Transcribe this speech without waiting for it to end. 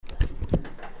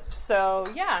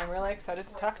I'm really excited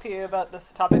to talk to you about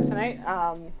this topic tonight,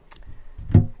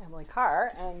 Emily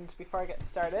Carr. And before I get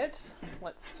started,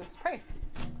 let's just pray.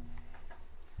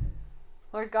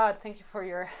 Lord God, thank you for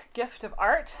your gift of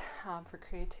art, for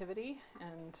creativity,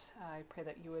 and I pray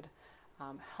that you would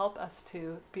help us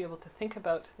to be able to think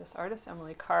about this artist,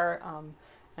 Emily Carr,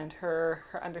 and her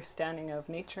understanding of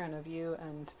nature and of you,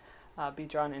 and be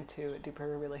drawn into a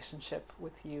deeper relationship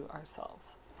with you ourselves.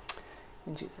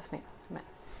 In Jesus' name, amen.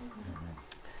 Mm-hmm.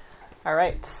 All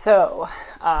right, so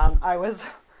I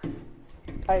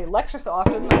lecture so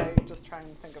often that I just try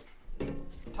and think of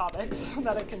topics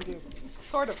that I can do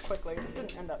sort of quickly. It just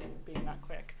didn't end up being that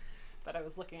quick, but I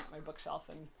was looking at my bookshelf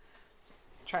and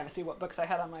trying to see what books I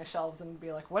had on my shelves and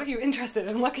be like, what are you interested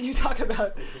in? What can you talk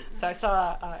about? So I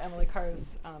saw Emily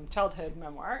Carr's childhood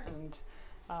memoir, and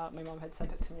my mom had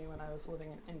sent it to me when I was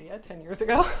living in India 10 years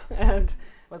ago, and it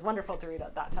was wonderful to read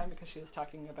at that time because she was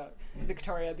talking about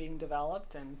Victoria being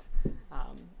developed, and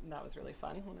that was really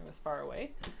fun when I was far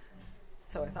away.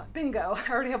 So I thought, bingo, I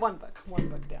already have one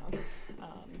book down.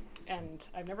 And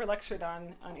I've never lectured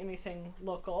on anything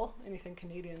local, anything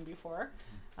Canadian before.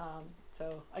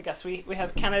 So I guess we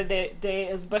have Canada Day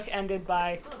is bookended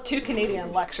by 2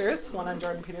 Canadian lectures, one on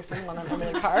Jordan Peterson, one on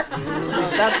Emily Carr. So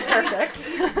that's perfect.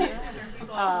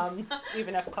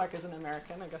 Even if Clark is an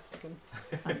American, I guess we can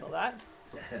handle that.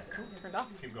 Turned off.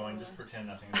 Keep going, just pretend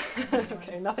nothing happened.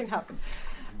 Okay, nothing happened.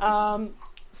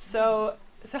 So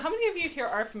how many of you here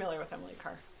are familiar with Emily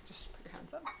Carr? Just put your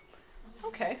hands up.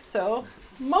 Okay, so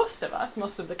most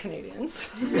of the Canadians,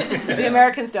 the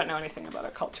Americans don't know anything about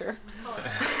our culture.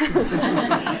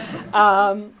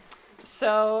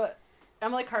 So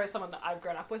Emily Carr is someone that I've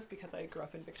grown up with because I grew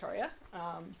up in Victoria.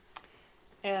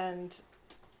 And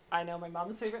I know my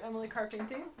mom's favorite Emily Carr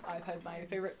painting. I've had my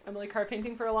favorite Emily Carr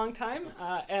painting for a long time.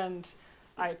 And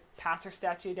I pass her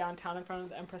statue downtown in front of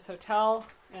the Empress Hotel,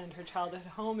 and her childhood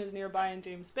home is nearby in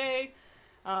James Bay.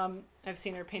 I've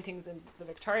seen her paintings in the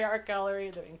Victoria Art Gallery,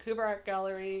 the Vancouver Art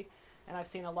Gallery, and I've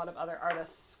seen a lot of other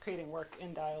artists creating work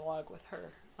in dialogue with her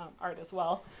art as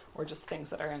well, or just things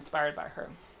that are inspired by her.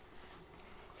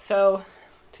 So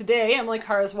today, Emily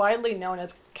Carr is widely known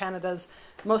as Canada's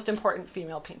most important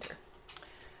female painter.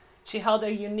 She held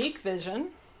a unique vision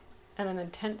and an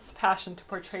intense passion to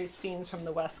portray scenes from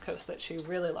the West Coast that she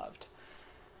really loved.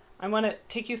 I want to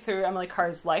take you through Emily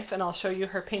Carr's life, and I'll show you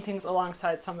her paintings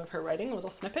alongside some of her writing, little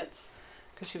snippets,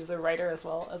 because she was a writer as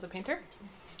well as a painter.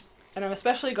 And I'm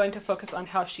especially going to focus on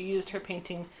how she used her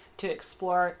painting to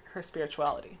explore her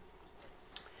spirituality.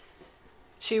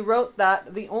 She wrote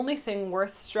that the only thing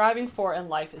worth striving for in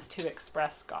life is to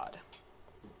express God.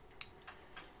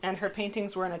 And her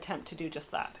paintings were an attempt to do just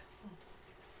that.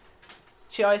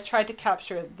 She always tried to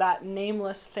capture that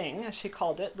nameless thing, as she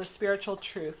called it, the spiritual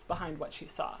truth behind what she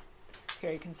saw.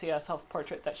 Here you can see a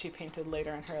self-portrait that she painted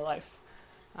later in her life.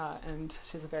 And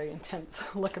she has a very intense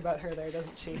look about her there,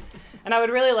 doesn't she? And I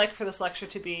would really like for this lecture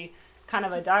to be kind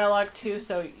of a dialogue too,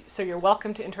 so you're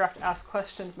welcome to interrupt, ask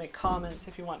questions, make comments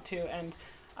if you want to, and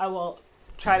I will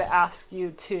try to ask you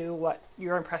too what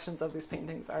your impressions of these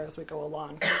paintings are as we go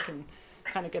along, so you can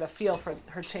kind of get a feel for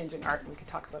her changing art, and we can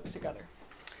talk about it together.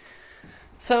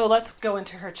 So let's go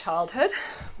into her childhood,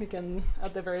 begin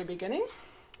at the very beginning.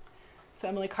 So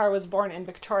Emily Carr was born in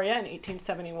Victoria in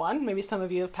 1871. Maybe some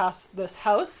of you have passed this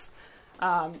house.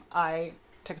 I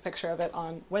took a picture of it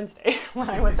on Wednesday when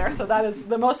I went there, so that is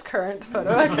the most current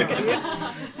photo I could get you.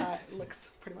 It looks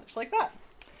pretty much like that.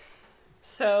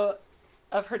 So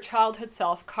of her childhood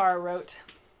self, Carr wrote,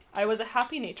 "I was a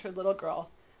happy-natured little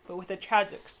girl, but with a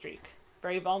tragic streak,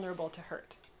 very vulnerable to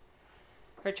hurt."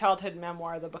 Her childhood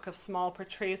memoir, The Book of Small,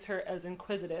 portrays her as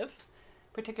inquisitive,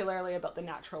 particularly about the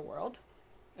natural world,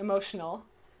 emotional,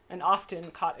 and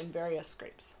often caught in various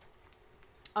scrapes.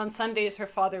 On Sundays, her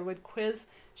father would quiz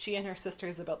she and her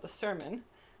sisters about the sermon,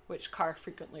 which Carr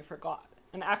frequently forgot.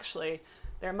 And actually,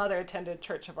 their mother attended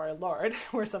Church of Our Lord,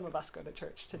 where some of us go to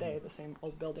church today, the same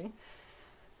old building.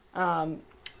 Was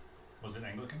it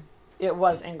Anglican? It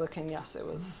was Anglican, yes. It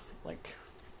was like...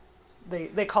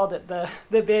 They called it the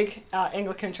big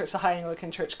Anglican church, the high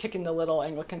Anglican church, kicking the little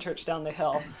Anglican church down the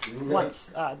hill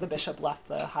once the bishop left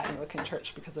the high Anglican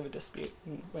church because of a dispute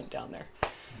and went down there.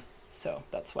 So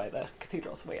that's why the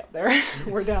cathedral's way up there.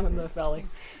 We're down in the valley,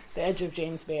 the edge of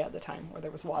James Bay at the time, where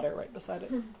there was water right beside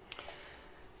it.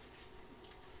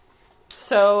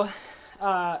 So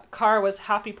Carr was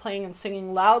happy playing and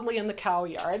singing loudly in the cow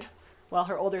yard, while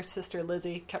her older sister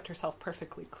Lizzie kept herself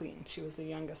perfectly clean. She was the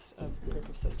youngest of a group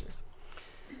of sisters.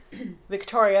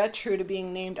 Victoria, true to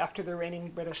being named after the reigning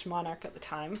British monarch at the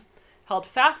time, held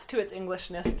fast to its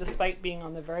Englishness despite being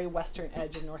on the very western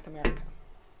edge of North America.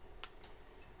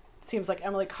 seems like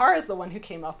Emily Carr is the one who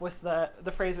came up with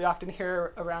the phrase we often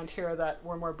hear around here that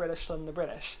we're more British than the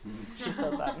British. She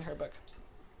says that in her book.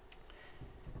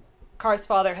 Carr's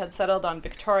father had settled on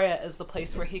Victoria as the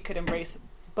place where he could embrace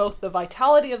both the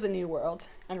vitality of the New World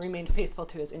and remain faithful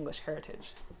to his English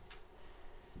heritage.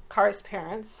 Carr's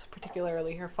parents,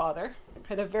 particularly her father,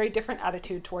 had a very different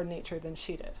attitude toward nature than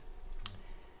she did.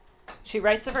 She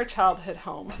writes of her childhood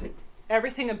home.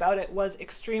 Everything about it was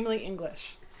extremely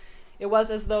English. It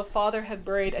was as though father had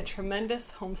buried a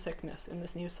tremendous homesickness in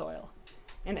this new soil,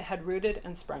 and it had rooted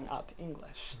and sprung up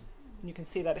English. And you can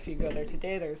see that if you go there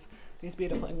today. There's these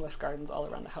beautiful English gardens all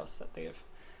around the house that they have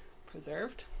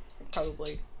preserved.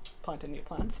 Probably planted new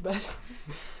plants, but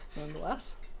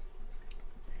nonetheless.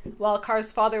 While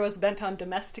Carr's father was bent on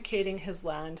domesticating his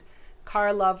land,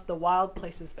 Carr loved the wild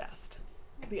places best,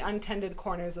 the untended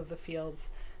corners of the fields,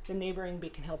 the neighboring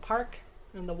Beacon Hill Park,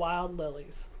 and the wild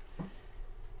lilies.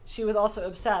 She was also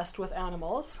obsessed with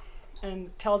animals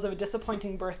and tells of a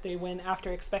disappointing birthday when,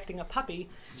 after expecting a puppy,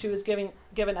 she was given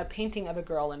a painting of a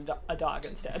girl and a dog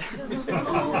instead.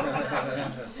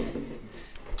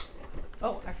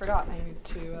 Oh, I forgot. I need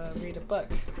to read a book.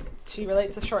 She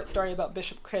relates a short story about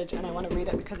Bishop Cridge, and I want to read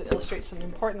it because it illustrates some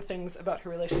important things about her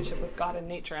relationship with God and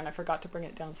nature, and I forgot to bring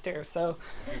it downstairs, so...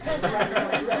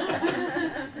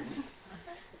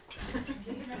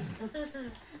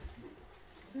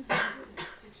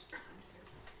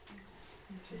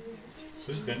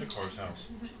 So who's been to Carr's house?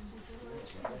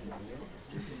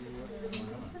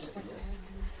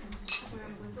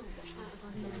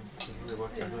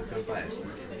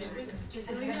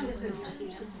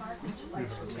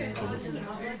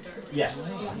 Yeah.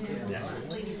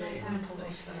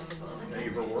 You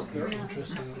ever worked there? I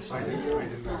didn't actually go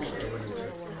into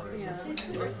it.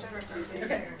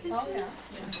 Okay.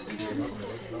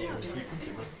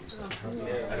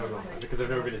 I don't know, because I've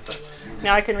never been inside.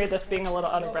 Now I can read this being a little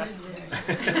out of breath.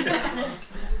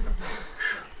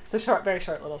 It's a very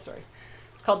short little story.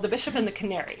 It's called The Bishop and the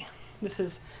Canary. This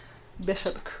is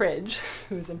Bishop Cridge,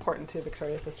 who is important to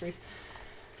Victoria's history,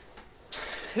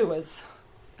 who was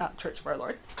at Church of Our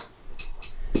Lord.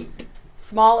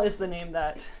 Small is the name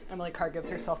that Emily Carr gives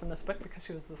herself in this book because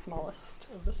she was the smallest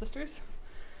of the sisters.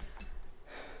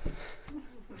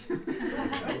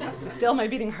 Still my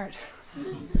beating heart.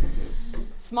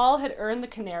 Small had earned the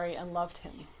canary and loved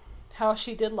him. How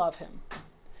she did love him.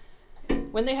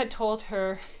 When they had told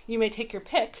her, "You may take your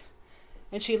pick,"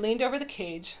 and she leaned over the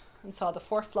cage and saw the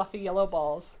 4 fluffy yellow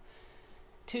balls,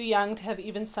 too young to have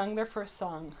even sung their first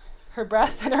song, her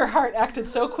breath and her heart acted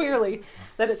so queerly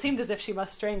that it seemed as if she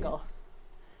must strangle.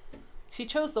 She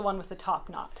chose the one with the top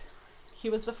knot. He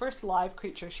was the first live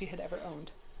creature she had ever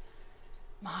owned.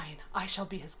 "Mine, I shall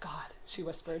be his god," she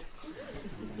whispered.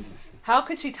 How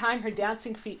could she time her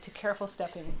dancing feet to careful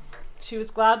stepping? She was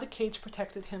glad the cage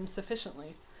protected him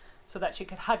sufficiently so that she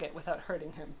could hug it without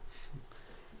hurting him.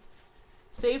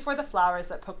 Save for the flowers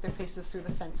that poked their faces through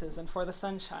the fences and for the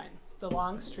sunshine, the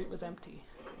long street was empty.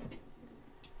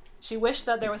 She wished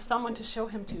that there was someone to show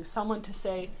him to, someone to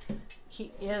say,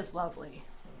 "He is lovely."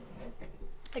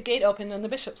 A gate opened and the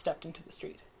bishop stepped into the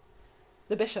street.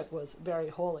 The bishop was very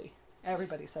holy.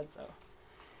 Everybody said so.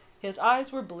 His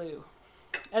eyes were blue,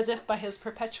 as if by his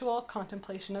perpetual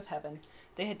contemplation of heaven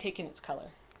they had taken its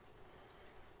color.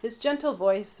 His gentle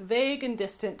voice, vague and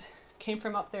distant, came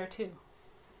from up there too.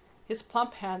 His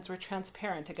plump hands were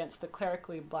transparent against the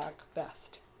clerically black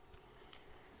vest.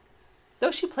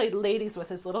 Though she played ladies with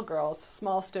his little girls,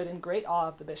 Small stood in great awe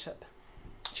of the bishop.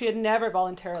 She had never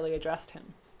voluntarily addressed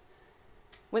him.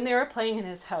 When they were playing in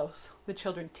his house, the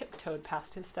children tiptoed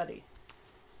past his study.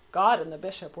 God and the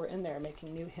bishop were in there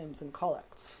making new hymns and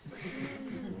collects.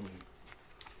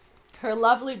 Her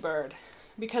lovely bird,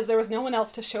 because there was no one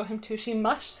else to show him to, she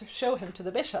must show him to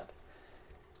the bishop.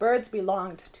 Birds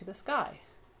belonged to the sky.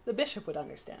 The bishop would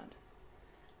understand.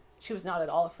 She was not at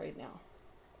all afraid now.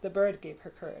 The bird gave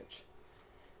her courage.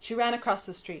 She ran across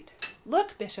the street.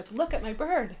 "Look, bishop, look at my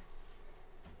bird."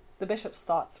 The bishop's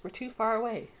thoughts were too far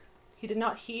away. He did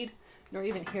not heed nor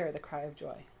even hear the cry of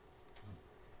joy.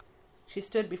 She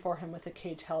stood before him with the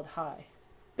cage held high.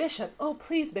 "Bishop, oh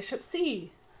please, bishop,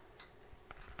 see!"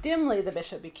 Dimly the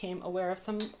bishop became aware of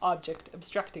some object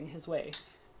obstructing his way.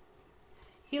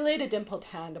 He laid a dimpled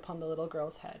hand upon the little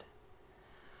girl's head.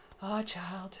 "Ah,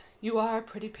 child, you are a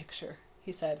pretty picture,"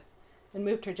 he said, and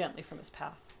moved her gently from his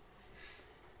path.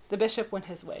 The bishop went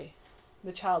his way.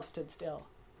 The child stood still.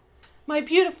 "My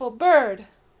beautiful bird!"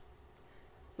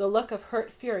 The look of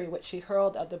hurt fury which she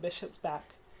hurled at the bishop's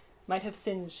back might have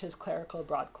singed his clerical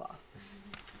broadcloth.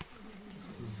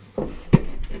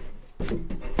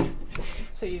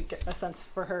 So you get a sense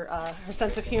for her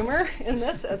sense of humor in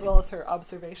this, as well as her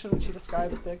observation when she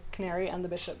describes the canary and the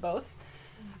bishop both.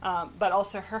 But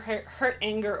also her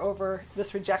anger over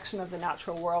this rejection of the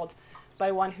natural world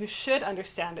by one who should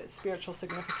understand its spiritual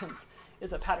significance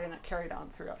is a pattern that carried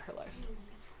on throughout her life.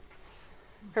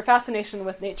 Her fascination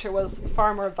with nature was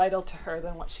far more vital to her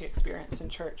than what she experienced in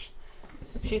church.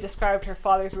 She described her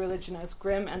father's religion as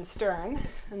grim and stern,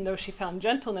 and though she found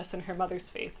gentleness in her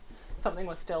mother's faith, something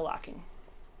was still lacking.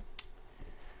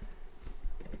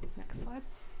 Next slide.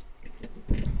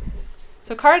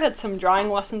 So Carr had some drawing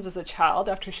lessons as a child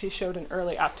after she showed an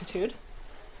early aptitude.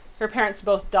 Her parents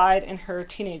both died in her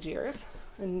teenage years,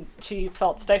 and she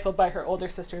felt stifled by her older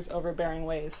sister's overbearing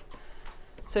ways.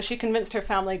 So she convinced her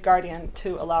family guardian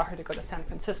to allow her to go to San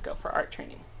Francisco for art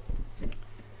training.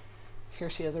 Here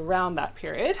she is around that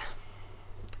period.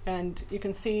 And you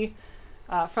can see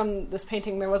from this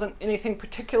painting there wasn't anything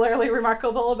particularly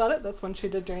remarkable about it. That's one she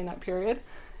did during that period.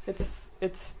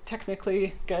 It's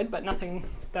technically good, but nothing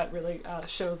that really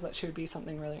shows that she would be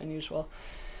something really unusual.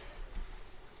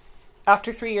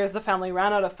 After 3 years, the family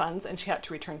ran out of funds and she had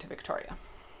to return to Victoria.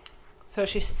 So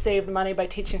she saved money by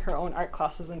teaching her own art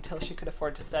classes until she could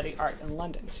afford to study art in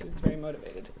London. She was very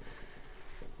motivated.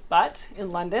 But in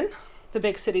London, the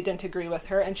big city didn't agree with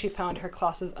her, and she found her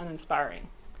classes uninspiring.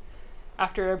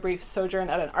 After a brief sojourn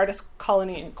at an artist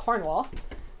colony in Cornwall,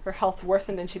 her health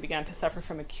worsened and she began to suffer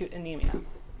from acute anemia.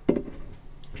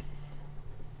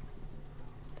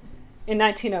 In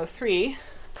 1903,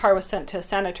 Carr was sent to a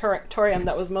sanatorium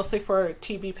that was mostly for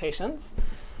TB patients.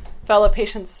 Fellow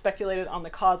patients speculated on the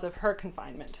cause of her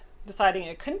confinement, deciding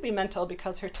it couldn't be mental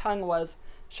because her tongue was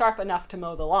sharp enough to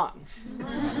mow the lawn.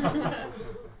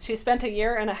 She spent 1.5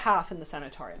 years in the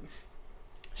sanatorium.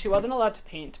 She wasn't allowed to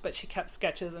paint, but she kept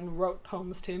sketches and wrote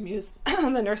poems to amuse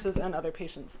the nurses and other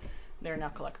patients. They're now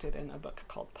collected in a book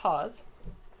called Pause.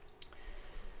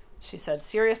 She said,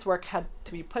 "Serious work had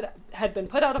been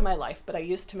put out of my life, but I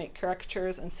used to make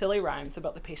caricatures and silly rhymes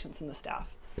about the patients and the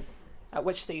staff, at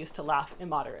which they used to laugh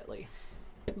immoderately.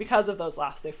 Because of those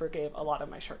laughs, they forgave a lot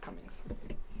of my shortcomings."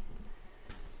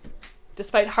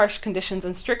 Despite harsh conditions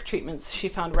and strict treatments, she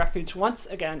found refuge once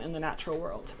again in the natural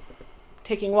world,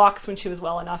 taking walks when she was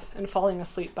well enough and falling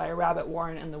asleep by a rabbit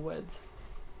warren in the woods.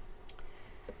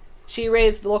 She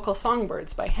raised local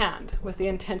songbirds by hand with the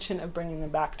intention of bringing them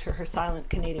back to her silent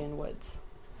Canadian woods.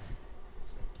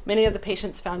 Many of the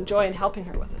patients found joy in helping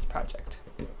her with this project.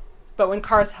 But when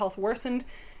Carr's health worsened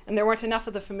and there weren't enough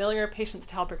of the familiar patients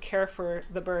to help her care for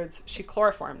the birds, she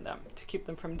chloroformed them to keep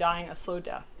them from dying a slow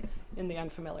death in the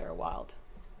unfamiliar wild.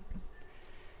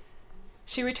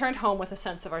 She returned home with a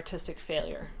sense of artistic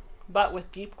failure, but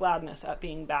with deep gladness at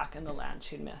being back in the land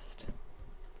she'd missed.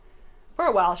 For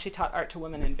a while, she taught art to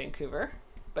women in Vancouver,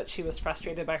 but she was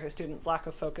frustrated by her students' lack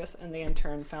of focus, and they in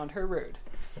turn found her rude.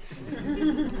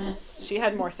 She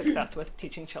had more success with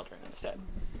teaching children instead.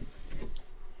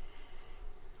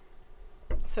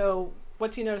 So,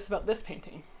 what do you notice about this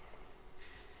painting?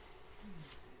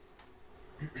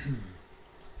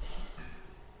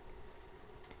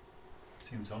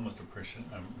 Seems almost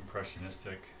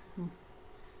impressionistic.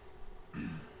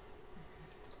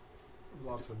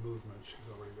 Lots of movement. She's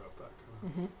already got that kind of.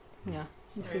 Mm-hmm. Yeah,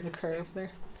 you see the curve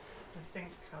there.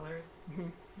 Distinct colors. Mm-hmm.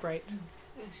 Bright.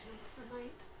 Yeah, she likes the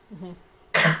light. Mm-hmm.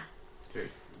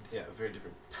 It's a very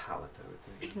different palette, I would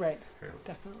think. Right, Very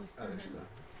definitely. other stuff.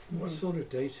 What sort of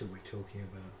date are we talking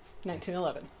about?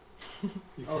 1911.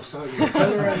 Oh, sorry. The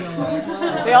colour and the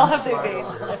light. They all have their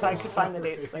dates. If I could find the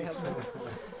dates, they have them.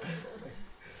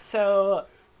 So,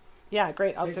 yeah,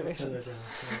 great Take the observations.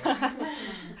 colour down.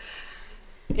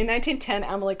 In 1910,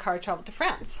 Emily Carr traveled to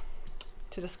France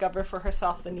to discover for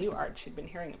herself the new art she'd been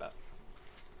hearing about.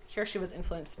 Here she was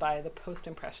influenced by the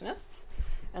post-impressionists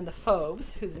and the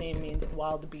Fauves, whose name means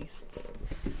wild beasts.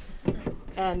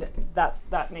 And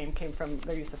that name came from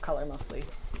their use of color mostly.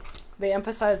 They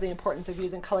emphasized the importance of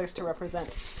using colors to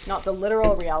represent not the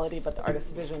literal reality, but the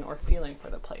artist's vision or feeling for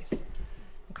the place.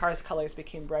 And Carr's colors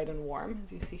became bright and warm,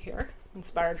 as you see here,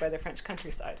 inspired by the French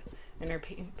countryside, and her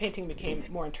painting became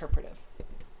more interpretive.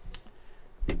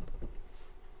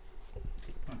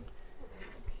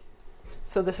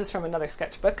 So this is from another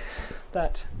sketchbook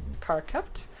that Carr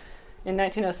kept. In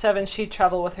 1907, she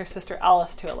traveled with her sister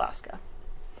Alice to Alaska.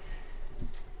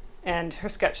 And her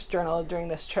sketch journal during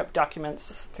this trip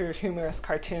documents, through humorous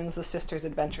cartoons, the sisters'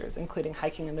 adventures, including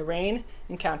hiking in the rain,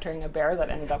 encountering a bear that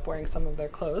ended up wearing some of their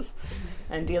clothes,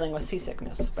 and dealing with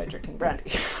seasickness by drinking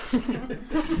brandy.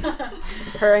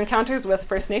 Her encounters with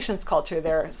First Nations culture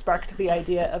there sparked the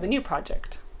idea of a new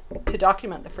project, to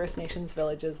document the First Nations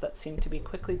villages that seemed to be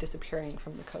quickly disappearing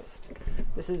from the coast.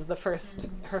 This is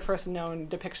her first known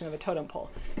depiction of a totem pole.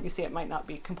 You see, it might not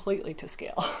be completely to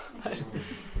scale. But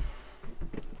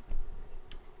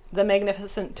the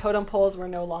magnificent totem poles were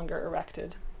no longer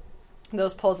erected.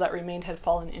 Those poles that remained had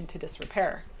fallen into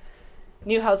disrepair.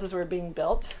 New houses were being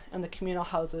built, and the communal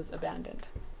houses abandoned.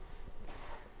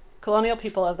 Colonial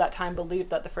people of that time believed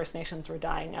that the First Nations were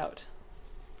dying out.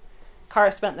 Carr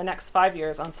spent the next 5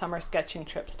 years on summer sketching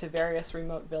trips to various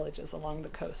remote villages along the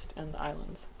coast and the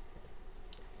islands.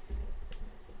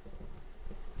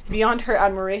 Beyond her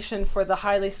admiration for the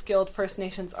highly skilled First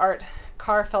Nations art,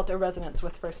 Carr felt a resonance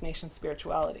with First Nations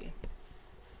spirituality.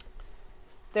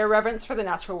 Their reverence for the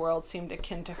natural world seemed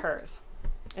akin to hers,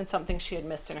 and something she had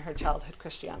missed in her childhood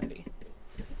Christianity.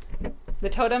 The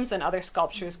totems and other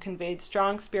sculptures conveyed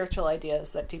strong spiritual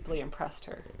ideas that deeply impressed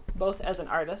her, both as an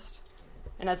artist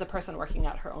and as a person working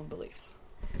out her own beliefs.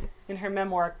 In her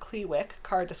memoir, Clewick,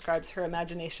 Carr describes her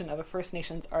imagination of a First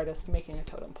Nations artist making a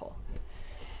totem pole.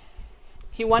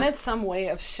 He wanted some way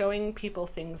of showing people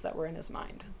things that were in his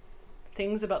mind,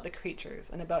 things about the creatures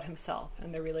and about himself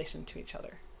and their relation to each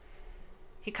other.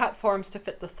 He cut forms to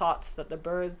fit the thoughts that the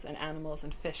birds and animals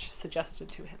and fish suggested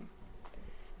to him.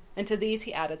 And to these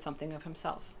he added something of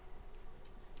himself.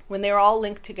 When they were all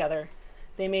linked together,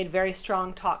 they made very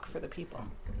strong talk for the people.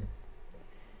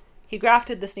 He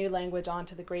grafted this new language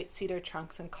onto the great cedar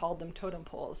trunks and called them totem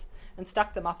poles, and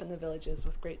stuck them up in the villages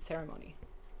with great ceremony.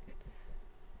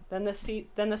 Then the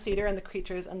cedar and the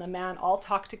creatures and the man all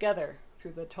talked together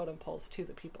through the totem poles to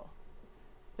the people.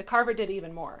 The carver did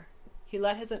even more. He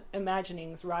let his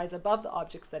imaginings rise above the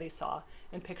objects that he saw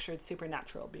and pictured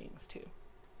supernatural beings too.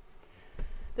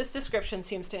 This description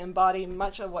seems to embody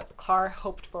much of what Carr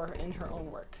hoped for in her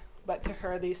own work, but to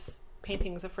her these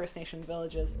paintings of First Nation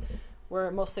villages were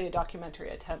mostly a documentary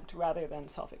attempt rather than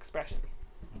self-expression.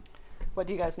 What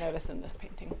do you guys notice in this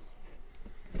painting?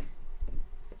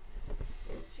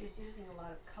 She's using a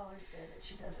lot of colors there that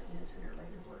she doesn't use in her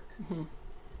later work.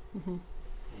 Mm-hmm. Mm-hmm.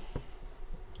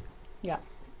 Yeah.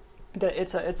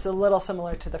 It's a little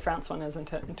similar to the France one,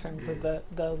 isn't it, in terms of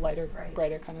the lighter, Right.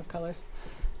 brighter kind of colors?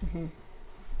 Mm-hmm.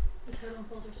 The totem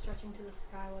poles are stretching to the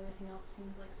sky while everything else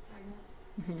seems like stagnant.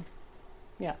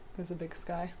 Mm-hmm. Yeah, there's a big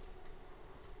sky.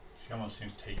 She almost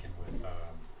seems taken with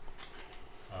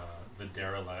the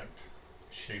derelict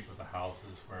shape of the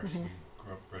houses where she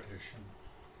grew up British,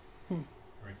 and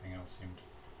everything else seemed.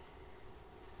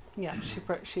 Yeah,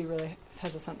 she really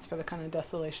has a sense for the kind of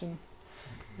desolation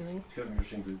feeling. It's kind of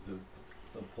interesting.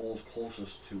 The poles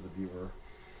closest to the viewer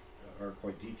are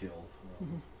quite detailed,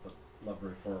 but not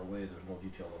very far away. There's no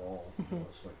detail at all. You know,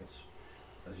 it's like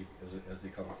as they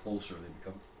come closer, they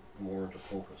become more into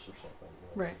focus or something.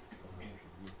 You know, Right.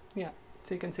 Yeah.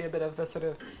 So you can see a bit of the sort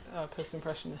of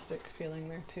post-impressionistic feeling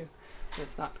there too.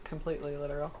 It's not completely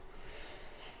literal.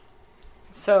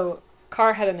 So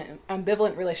Carr had an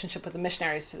ambivalent relationship with the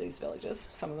missionaries to these villages.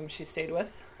 Some of them she stayed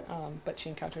with, but she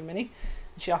encountered many.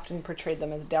 She often portrayed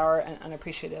them as dour and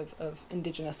unappreciative of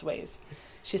indigenous ways.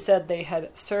 She said they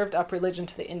had served up religion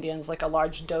to the Indians like a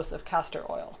large dose of castor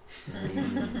oil.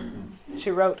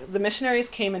 She wrote, "The missionaries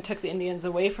came and took the Indians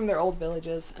away from their old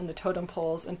villages and the totem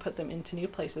poles and put them into new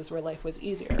places where life was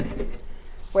easier,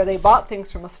 where they bought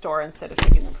things from a store instead of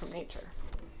taking them from nature."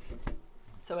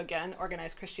 So again,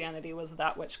 organized Christianity was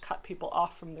that which cut people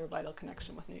off from their vital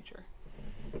connection with nature.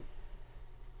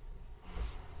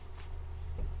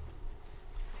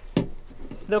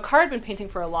 Though Carr had been painting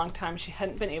for a long time, she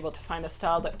hadn't been able to find a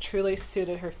style that truly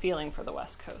suited her feeling for the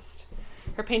West Coast.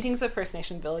 Her paintings of First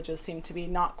Nation villages seemed to be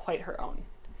not quite her own.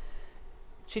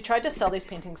 She tried to sell these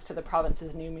paintings to the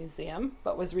province's new museum,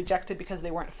 but was rejected because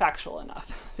they weren't factual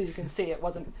enough. So you can see it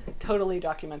wasn't totally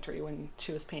documentary when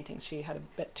she was painting. She had a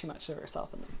bit too much of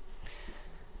herself in them.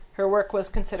 Her work was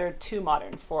considered too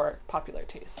modern for popular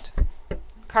taste.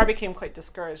 Carr became quite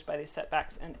discouraged by these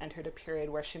setbacks and entered a period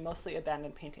where she mostly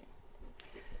abandoned painting.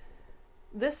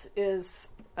 This is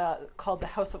called the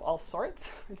House of All Sorts.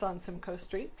 It's on Simcoe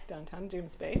Street, downtown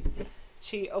James Bay.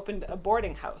 She opened a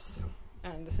boarding house,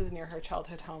 and this is near her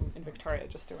childhood home in Victoria,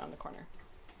 just around the corner.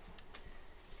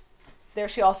 There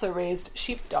she also raised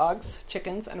sheep, dogs,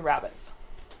 chickens, and rabbits.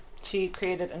 She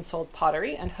created and sold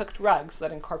pottery and hooked rugs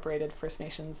that incorporated First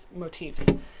Nations motifs,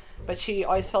 but she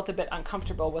always felt a bit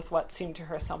uncomfortable with what seemed to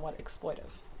her somewhat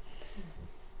exploitive.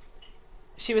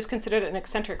 She was considered an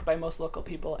eccentric by most local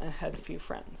people and had few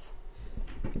friends.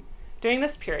 During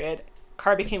this period,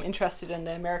 Carr became interested in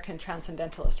the American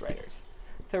transcendentalist writers,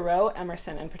 Thoreau,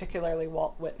 Emerson, and particularly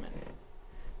Walt Whitman.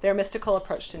 Their mystical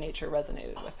approach to nature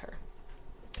resonated with her.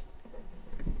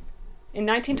 In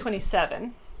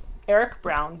 1927, Eric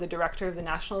Brown, the director of the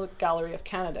National Gallery of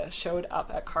Canada, showed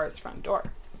up at Carr's front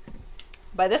door.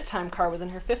 By this time, Carr was in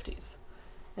her 50s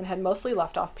and had mostly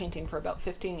left off painting for about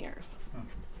 15 years.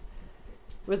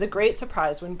 It was a great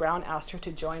surprise when Brown asked her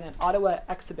to join an Ottawa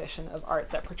exhibition of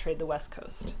art that portrayed the West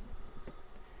Coast.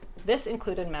 This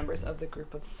included members of the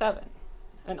Group of Seven,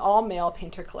 an all-male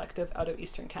painter collective out of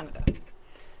Eastern Canada.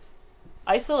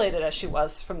 Isolated as she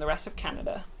was from the rest of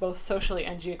Canada, both socially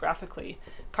and geographically,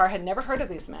 Carr had never heard of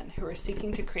these men who were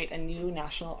seeking to create a new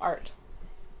national art.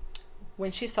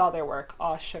 When she saw their work,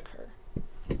 awe shook her.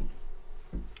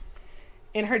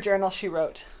 In her journal, she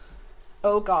wrote,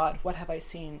 "O God, what have I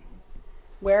seen?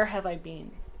 Where have I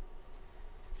been?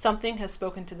 Something has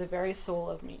spoken to the very soul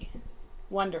of me.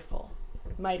 Wonderful,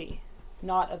 mighty,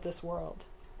 not of this world.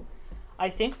 I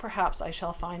think perhaps I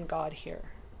shall find God here.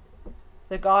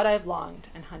 The God I've longed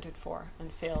and hunted for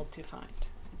and failed to find."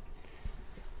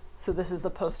 So this is the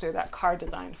poster that Carr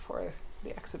designed for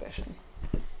the exhibition.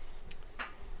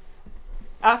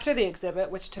 After the exhibit,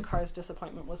 which to Carr's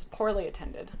disappointment was poorly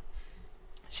attended,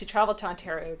 she traveled to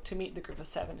Ontario to meet the Group of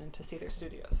Seven and to see their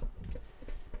studios.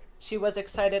 She was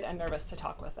excited and nervous to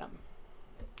talk with them.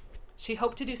 She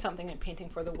hoped to do something in painting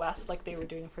for the West like they were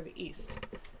doing for the East,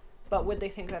 but would they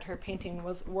think that her painting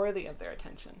was worthy of their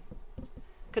attention?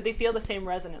 Could they feel the same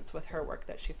resonance with her work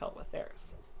that she felt with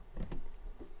theirs?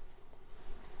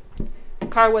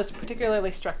 Carr was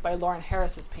particularly struck by Lauren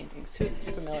Harris's paintings. Who's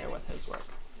familiar with his work?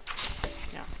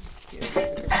 Yeah,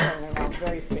 they're now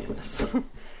very famous.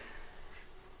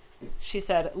 She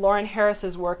said, "Lauren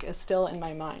Harris's work is still in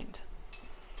my mind.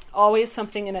 Always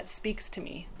something in it speaks to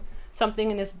me, something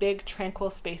in his big, tranquil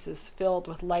spaces filled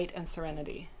with light and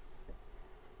serenity.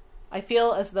 I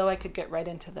feel as though I could get right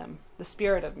into them, the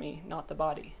spirit of me, not the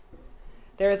body.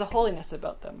 There is a holiness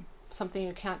about them, something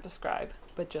you can't describe,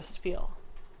 but just feel."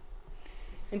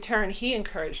 In turn, he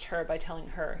encouraged her by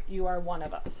telling her, "You are one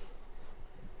of us."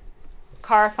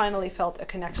 Carr finally felt a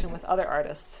connection with other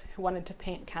artists who wanted to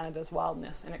paint Canada's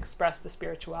wildness and express the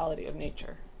spirituality of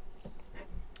nature.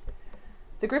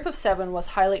 The Group of Seven was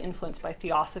highly influenced by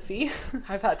theosophy.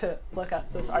 I've had to look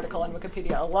at this article on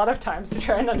Wikipedia a lot of times to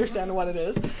try and understand what it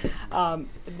is.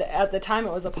 At the time,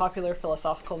 it was a popular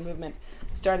philosophical movement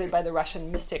started by the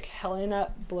Russian mystic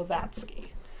Helena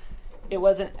Blavatsky. It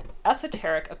was an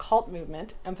esoteric occult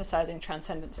movement emphasizing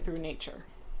transcendence through nature.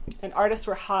 And artists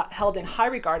were held in high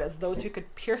regard as those who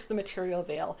could pierce the material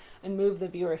veil and move the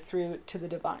viewer through to the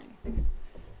divine.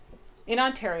 In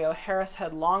Ontario, Harris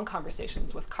had long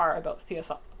conversations with Carr about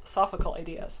theosophical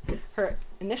ideas. Her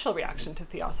initial reaction to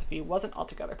theosophy wasn't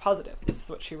altogether positive. This is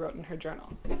what she wrote in her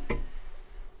journal.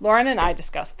 "Lauren and I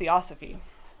discussed theosophy.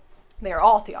 They are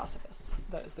all theosophists,"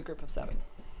 that is the Group of Seven.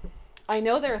 "I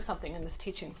know there is something in this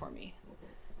teaching for me,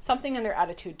 something in their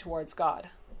attitude towards God,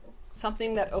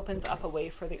 something that opens up a way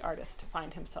for the artist to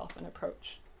find himself and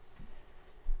approach.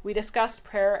 We discussed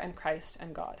prayer and Christ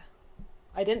and God.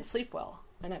 I didn't sleep well,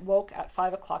 and I woke at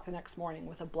 5 o'clock the next morning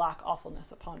with a black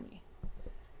awfulness upon me.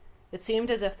 It seemed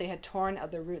as if they had torn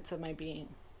at the roots of my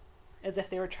being, as if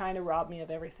they were trying to rob me of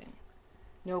everything.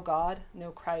 No God,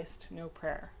 no Christ, no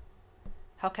prayer.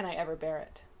 How can I ever bear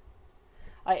it?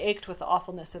 I ached with the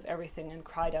awfulness of everything and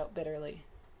cried out bitterly.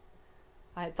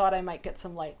 I had thought I might get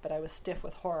some light, but I was stiff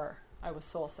with horror. I was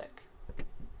soul sick."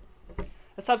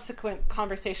 A subsequent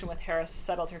conversation with Harris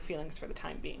settled her feelings for the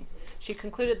time being. She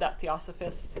concluded that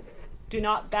theosophists do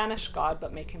not banish God,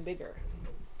 but make him bigger.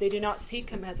 They do not seek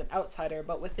him as an outsider,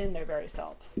 but within their very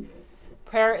selves.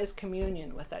 Prayer is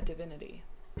communion with that divinity.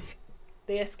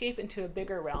 They escape into a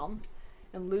bigger realm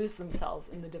and lose themselves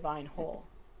in the divine whole.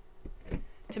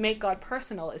 To make God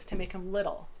personal is to make him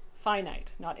little,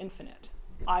 finite, not infinite.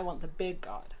 I want the big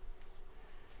God.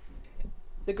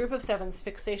 The Group of Seven's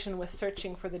fixation with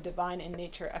searching for the divine in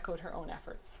nature echoed her own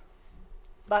efforts.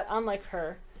 But unlike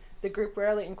her, the group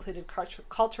rarely included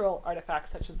cultural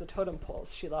artifacts such as the totem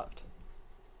poles she loved.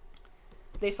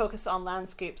 They focused on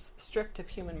landscapes stripped of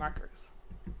human markers.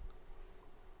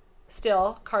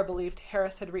 Still, Carr believed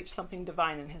Harris had reached something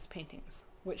divine in his paintings,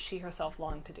 which she herself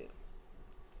longed to do.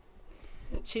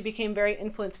 She became very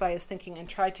influenced by his thinking and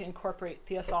tried to incorporate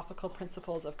theosophical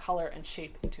principles of color and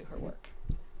shape into her work.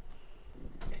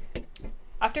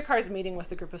 After Carr's meeting with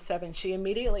the Group of Seven, she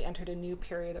immediately entered a new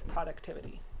period of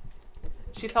productivity.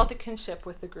 She felt a kinship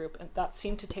with the group, and that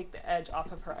seemed to take the edge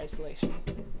off of her isolation.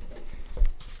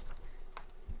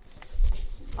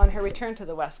 On her return to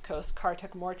the West Coast, Carr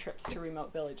took more trips to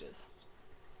remote villages.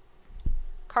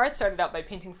 Carr had started out by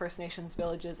painting First Nations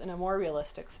villages in a more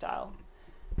realistic style,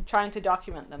 trying to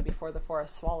document them before the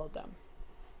forest swallowed them.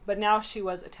 But now she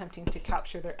was attempting to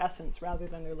capture their essence rather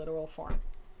than their literal form.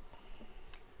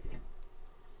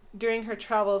 During her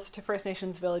travels to First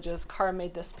Nations villages, Carr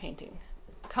made this painting,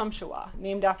 Kamshawa,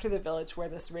 named after the village where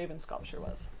this raven sculpture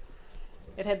was.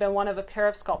 It had been one of a pair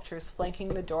of sculptures flanking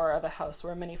the door of a house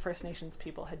where many First Nations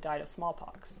people had died of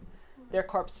smallpox. Their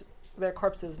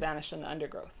corpses vanished in the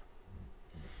undergrowth.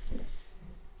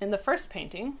 In the first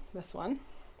painting, this one,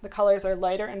 the colors are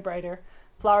lighter and brighter,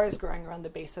 flowers growing around the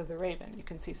base of the raven. You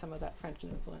can see some of that French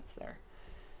influence there.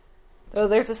 Though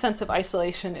there's a sense of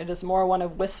isolation, it is more one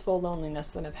of wistful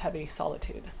loneliness than of heavy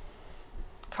solitude.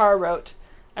 Carr wrote,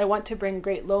 "I want to bring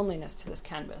great loneliness to this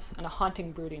canvas and a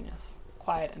haunting broodiness,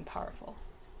 quiet and powerful."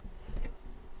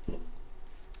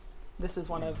 This is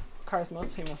one of Carr's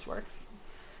most famous works.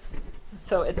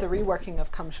 So it's a reworking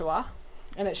of Kamshawa,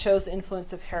 and it shows the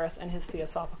influence of Harris and his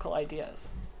theosophical ideas.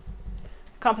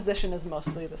 The composition is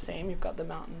mostly the same. You've got the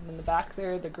mountain in the back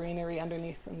there, the greenery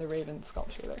underneath, and the raven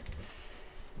sculpture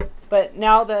there. But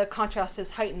now the contrast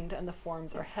is heightened and the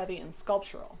forms are heavy and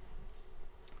sculptural,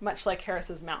 much like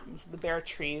Harris's mountains, the bare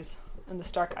trees, and the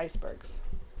stark icebergs.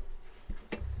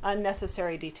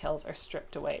 Unnecessary details are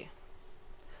stripped away.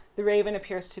 The raven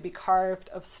appears to be carved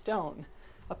of stone,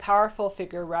 a powerful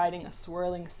figure riding a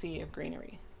swirling sea of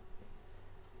greenery.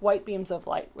 White beams of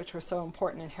light, which were so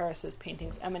important in Harris's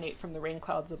paintings, emanate from the rain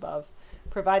clouds above,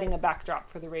 providing a backdrop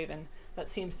for the raven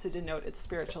that seems to denote its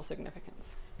spiritual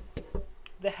significance.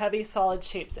 The heavy, solid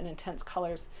shapes and intense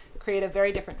colors create a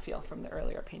very different feel from the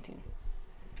earlier painting.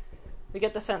 We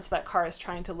get the sense that Carr is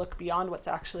trying to look beyond what's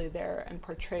actually there and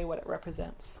portray what it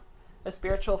represents, a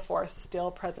spiritual force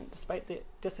still present despite the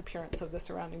disappearance of the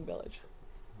surrounding village.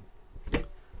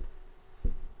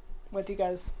 What do you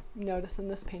guys notice in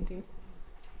this painting?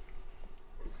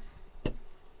 The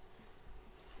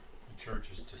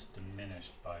church is just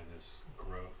diminished by this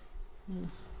growth. Mm.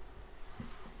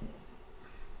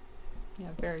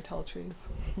 Yeah, very tall trees.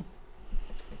 The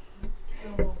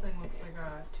whole thing looks like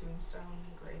a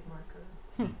tombstone grave marker.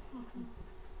 It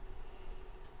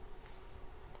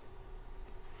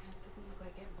doesn't look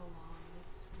like it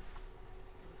belongs.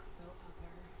 It looks so other.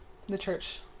 The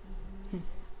church.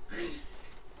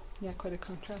 Yeah, quite a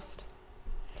contrast.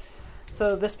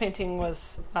 So this painting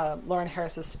was Lauren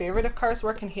Harris's favorite of Carr's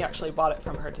work, and he actually bought it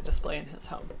from her to display in his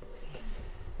home.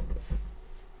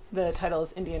 The title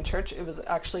is Indian Church. It was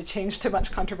actually changed to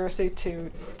much controversy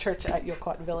to Church at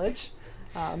Yokwat Village.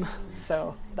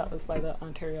 So that was by the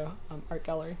Ontario Art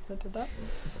Gallery that did that.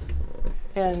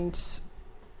 And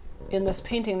in this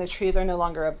painting, the trees are no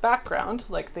longer a background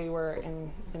like they were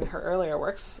in her earlier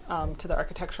works to the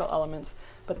architectural elements,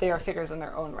 but they are figures in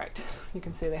their own right. You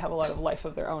can see they have a lot of life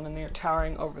of their own, and they are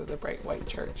towering over the bright white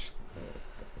church.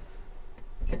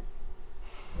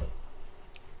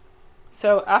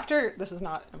 So this is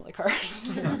not Emily Carr,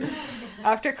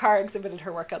 after Carr exhibited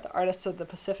her work at the Artists of the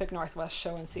Pacific Northwest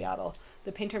show in Seattle,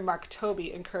 the painter Mark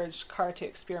Tobey encouraged Carr to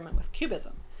experiment with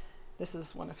Cubism. This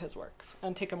is one of his works,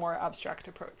 and take a more abstract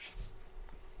approach.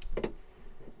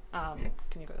 Can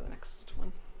you go to the next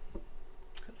one?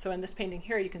 So in this painting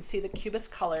here, you can see the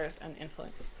Cubist colors and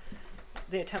influence.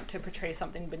 They attempt to portray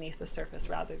something beneath the surface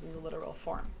rather than the literal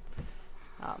form.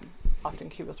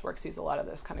 Often Cubist works use a lot of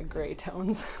those kind of gray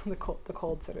tones, the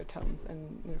cold sort of tones,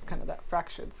 and there's kind of that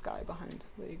fractured sky behind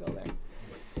the eagle there.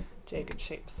 Jagged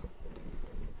shapes.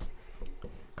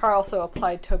 Carr also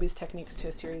applied Tobey's techniques to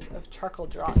a series of charcoal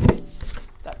drawings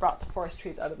that brought the forest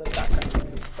trees out of the background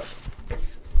in these places.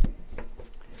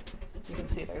 You can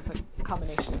see there's a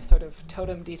combination of sort of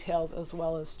totem details as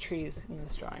well as trees in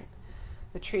this drawing.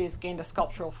 The trees gained a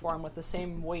sculptural form with the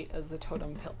same weight as the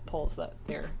totem poles that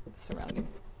they're surrounding.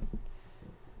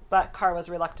 But Carr was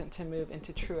reluctant to move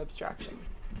into true abstraction.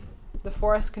 The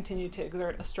forest continued to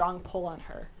exert a strong pull on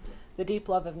her, the deep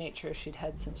love of nature she'd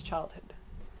had since childhood.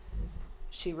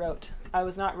 She wrote, "I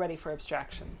was not ready for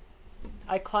abstraction.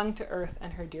 I clung to earth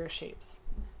and her dear shapes,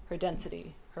 her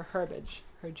density, her herbage,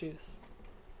 her juice.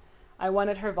 I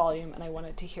wanted her volume and I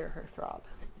wanted to hear her throb."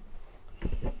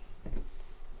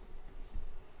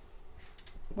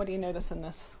 What do you notice in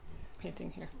this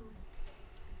painting here?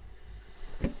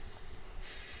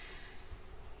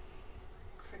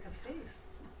 Looks like a face.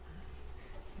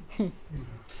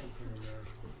 Something in there.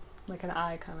 Like an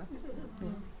eye, kind of.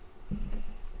 Yeah.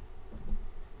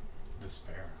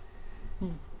 Despair.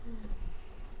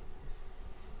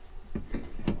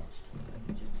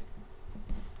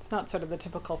 It's not sort of the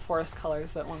typical forest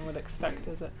colors that one would expect,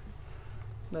 is it?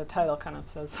 The title kind of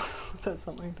says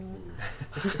something to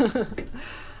it.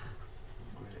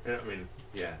 I mean,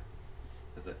 yeah.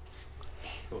 It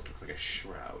almost looks like a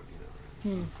shroud,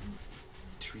 you know.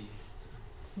 Trees.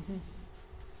 Mm-hmm.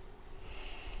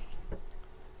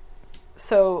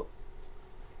 So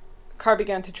Carr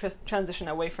began to transition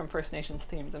away from First Nations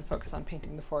themes and focus on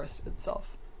painting the forest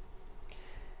itself.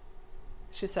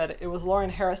 She said, "It was Lauren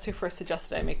Harris who first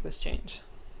suggested I make this change.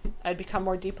 I'd become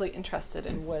more deeply interested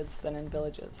in woods than in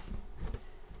villages.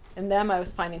 In them, I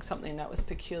was finding something that was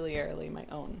peculiarly my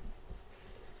own.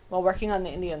 While working on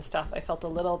the Indian stuff, I felt a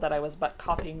little that I was but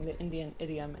copying the Indian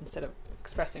idiom instead of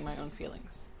expressing my own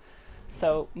feelings."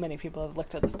 So many people have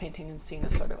looked at this painting and seen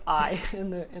a sort of eye in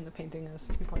the painting, as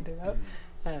you pointed out,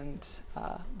 and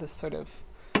this sort of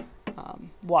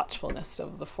watchfulness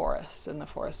of the forest, and the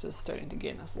forest is starting to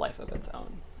gain this life of its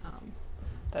own.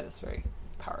 That is very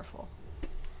powerful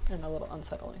and a little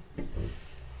unsettling.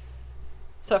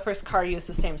 So at first, Carr used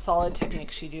the same solid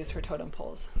technique she'd used for totem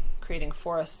poles, creating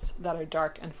forests that are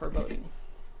dark and foreboding.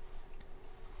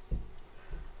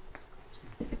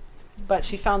 But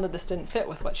she found that this didn't fit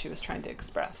with what she was trying to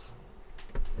express.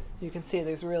 You can see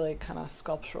there's really kind of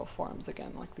sculptural forms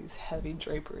again, like these heavy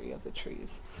drapery of the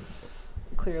trees,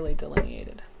 clearly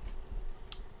delineated.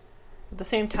 At the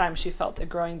same time, she felt a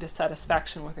growing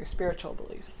dissatisfaction with her spiritual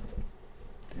beliefs.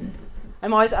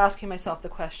 I'm always asking myself the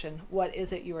question, what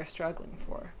is it you are struggling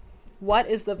for? What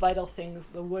is the vital things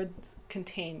the woods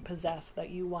contain, possess, that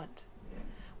you want?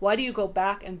 Why do you go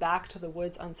back and back to the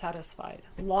woods unsatisfied,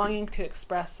 longing to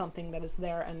express something that is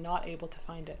there and not able to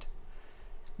find it?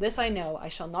 This I know, I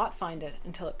shall not find it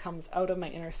until it comes out of my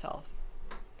inner self,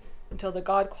 until the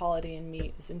God quality in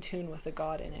me is in tune with the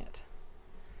God in it.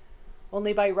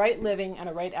 Only by right living and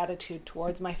a right attitude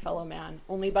towards my fellow man,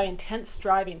 only by intense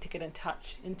striving to get in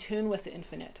touch, in tune with the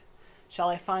infinite, shall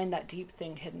I find that deep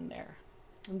thing hidden there.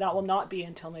 And that will not be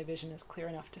until my vision is clear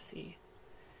enough to see,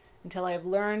 until I have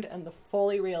learned and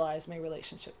fully realized my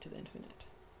relationship to the infinite.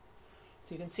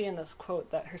 So you can see in this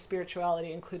quote that her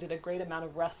spirituality included a great amount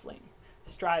of wrestling,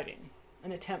 striving,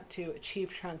 an attempt to achieve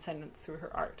transcendence through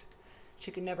her art.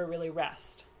 She could never really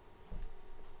rest.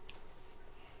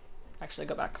 Actually,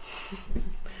 go back.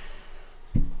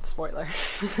 Spoiler.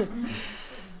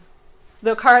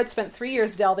 Though Carr had spent 3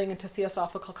 years delving into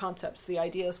theosophical concepts, the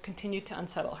ideas continued to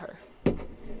unsettle her.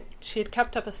 She had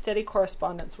kept up a steady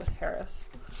correspondence with Harris,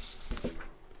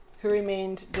 who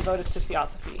remained devoted to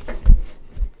theosophy.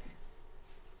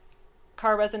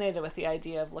 Carr resonated with the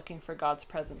idea of looking for God's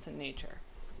presence in nature.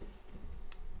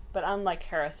 But unlike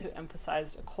Harris, who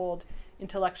emphasized a cold,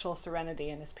 intellectual serenity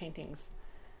in his paintings,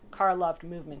 Carr loved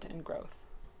movement and growth.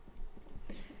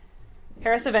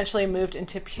 Harris eventually moved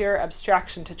into pure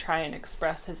abstraction to try and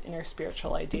express his inner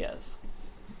spiritual ideas.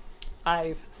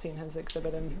 I've seen his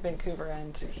exhibit in Vancouver,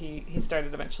 and he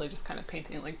started eventually just kind of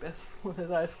painting like this with his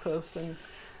eyes closed, and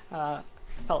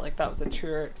felt like that was a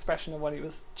truer expression of what he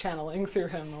was channeling through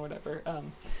him or whatever.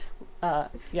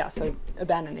 So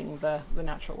abandoning the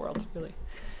natural world, really.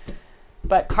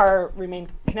 But Carr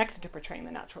remained connected to portraying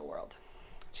the natural world.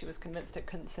 She was convinced it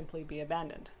couldn't simply be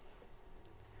abandoned.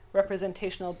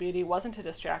 Representational beauty wasn't a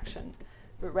distraction,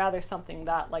 but rather something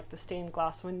that, like the stained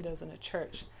glass windows in a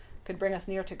church, could bring us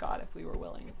near to God if we were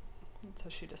willing. And so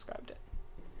she described it.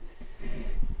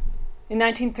 In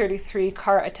 1933,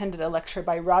 Carr attended a lecture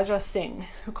by Raja Singh,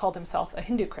 who called himself a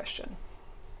Hindu Christian.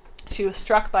 She was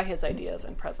struck by his ideas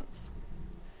and presence.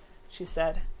 She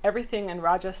said, "Everything in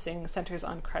Raja Singh centers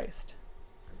on Christ.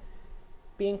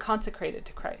 Being consecrated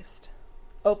to Christ.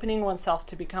 Opening oneself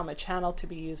to become a channel to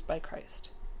be used by Christ.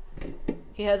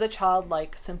 He has a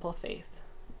childlike, simple faith.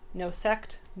 No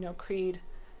sect, no creed,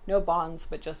 no bonds,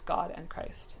 but just God and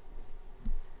Christ."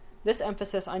 This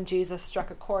emphasis on Jesus struck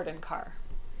a chord in Carr.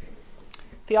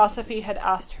 Theosophy had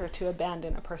asked her to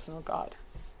abandon a personal God,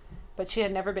 but she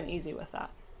had never been easy with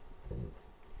that.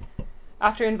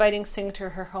 After inviting Singh to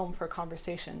her home for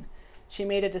conversation, she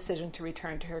made a decision to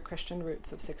return to her Christian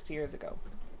roots of 60 years ago.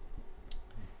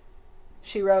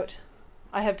 She wrote,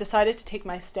 "I have decided to take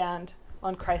my stand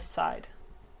on Christ's side,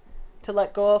 to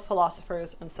let go of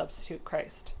philosophers and substitute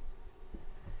Christ."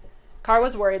 Carr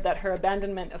was worried that her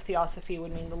abandonment of theosophy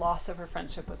would mean the loss of her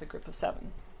friendship with a group of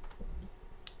 7.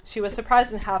 She was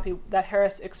surprised and happy that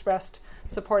Harris expressed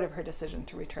support of her decision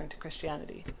to return to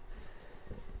Christianity.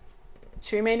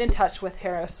 She remained in touch with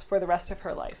Harris for the rest of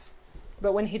her life,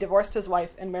 but when he divorced his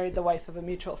wife and married the wife of a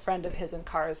mutual friend of his and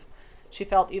Carr's, she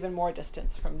felt even more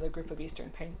distance from the group of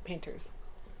Eastern painters.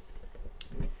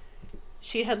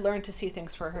 She had learned to see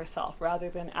things for herself rather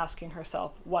than asking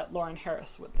herself what Lauren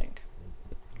Harris would think.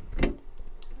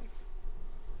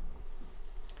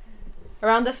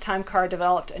 Around this time, Carr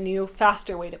developed a new,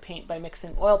 faster way to paint by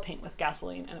mixing oil paint with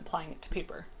gasoline and applying it to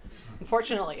paper.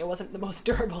 Unfortunately, it wasn't the most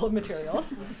durable of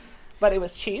materials, but it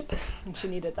was cheap, and she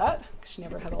needed that because she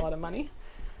never had a lot of money.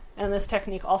 And this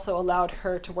technique also allowed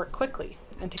her to work quickly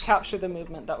and to capture the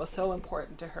movement that was so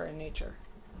important to her in nature.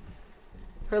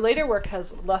 Her later work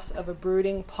has less of a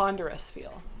brooding, ponderous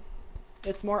feel.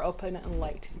 It's more open and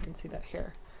light. You can see that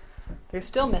here. There's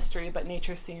still mystery, but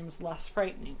nature seems less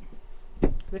frightening.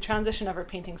 The transition of her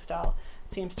painting style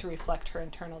seems to reflect her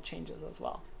internal changes as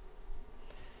well.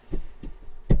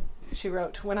 She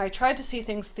wrote, "When I tried to see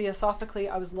things theosophically,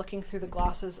 I was looking through the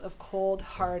glasses of cold,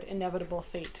 hard, inevitable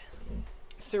fate.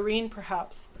 Serene,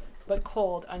 perhaps, but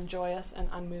cold, unjoyous, and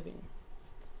unmoving.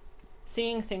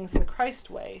 Seeing things the Christ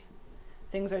way,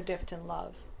 things are dipped in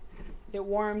love. It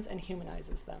warms and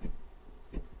humanizes them.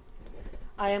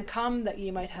 I am come that ye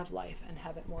might have life and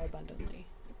have it more abundantly.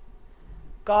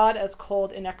 God as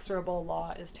cold, inexorable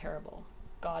law is terrible.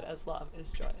 God as love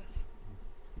is joyous."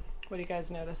 What do you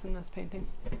guys notice in this painting?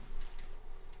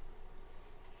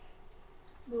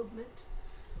 Movement.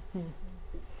 Color.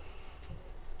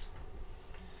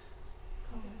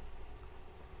 I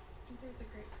think there's a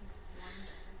great sense of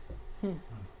wonder.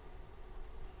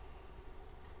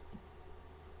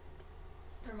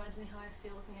 It reminds me how I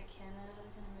feel looking at Canada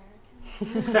as an American.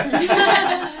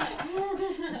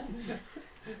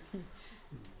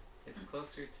 It's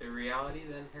closer to reality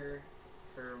than her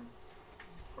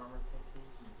former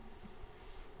paintings.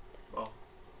 Well,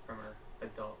 from her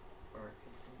adult former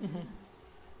paintings.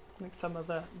 Like some of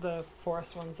the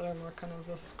forest ones that are more kind of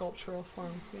the sculptural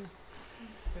forms, yeah.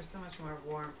 There's so much more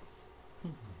warmth.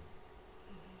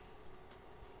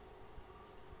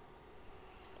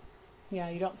 Yeah,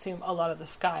 you don't see a lot of the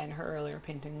sky in her earlier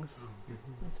paintings.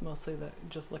 It's mostly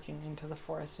just looking into the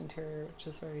forest interior, which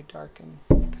is very dark and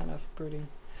kind of brooding.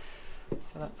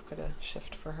 So that's quite a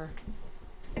shift for her.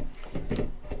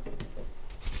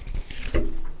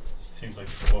 Seems like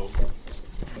the quote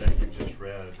that you just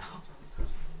read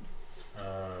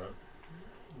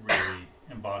really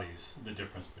embodies the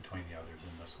difference between the others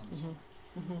in this one.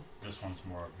 This one's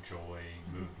more of joy,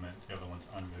 movement. The other one's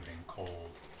unmoving,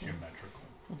 cold, geometrical.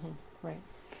 Right.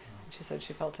 She said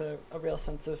she felt a real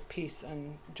sense of peace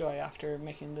and joy after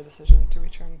making the decision to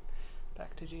return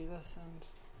back to Jesus. And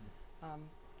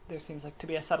there seems like to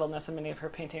be a subtleness, and many of her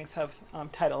paintings have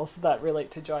titles that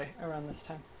relate to joy around this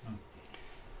time.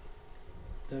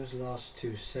 Those last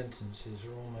two sentences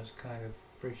are almost kind of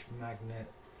fridge magnet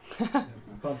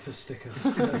bumper stickers.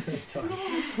 They're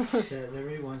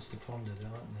really ones to ponder,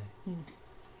 aren't they?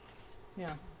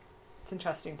 Yeah. It's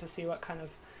interesting to see what kind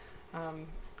of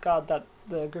God that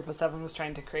the group of seven was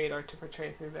trying to create or to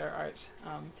portray through their art.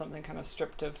 Something kind of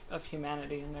stripped of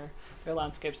humanity in their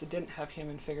landscapes that didn't have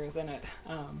human figures in it.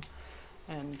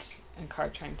 And Carr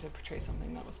trying to portray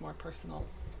something that was more personal.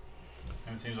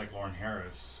 And it seems like Lauren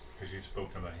Harris, because you've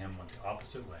spoken about him, went the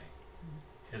opposite way.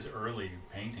 His early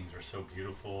paintings are so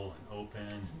beautiful and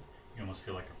open, you almost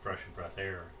feel like a fresh breath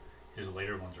air. His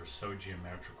later ones are so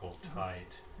geometrical,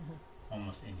 tight,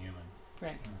 almost inhuman.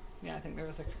 Right. Yeah, I think there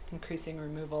was an increasing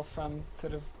removal from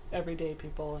sort of everyday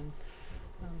people and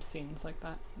scenes like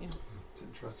that. Yeah. It's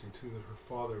interesting too that her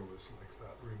father was like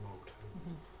that, remote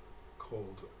and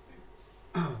cold,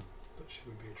 that she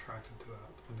would be attracted to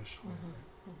that initially.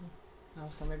 Oh,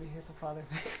 so maybe he's a father.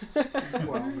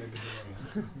 Well, maybe he was.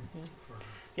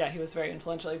 Yeah, he was very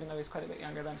influential, even though he's quite a bit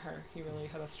younger than her. He really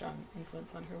had a strong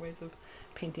influence on her ways of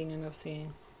painting and of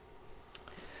seeing.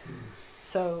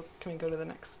 So, can we go to the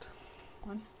next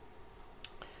one?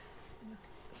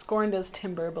 Scorned as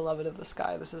timber, beloved of the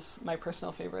sky. This is my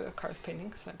personal favorite of Carr's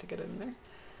paintings, so I had to get it in there.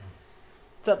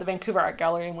 It's at the Vancouver Art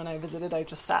Gallery, and when I visited, I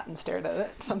just sat and stared at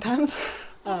it sometimes.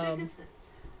 How big is it?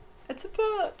 It's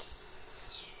about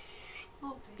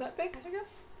that big, I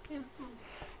guess. Yeah,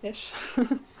 ish.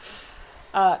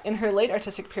 In her late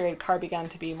artistic period, Carr began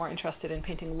to be more interested in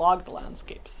painting logged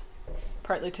landscapes,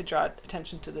 partly to draw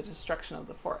attention to the destruction of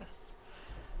the forests.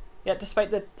 Yet,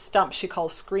 despite the stumps she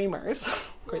calls screamers,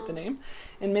 quite the name,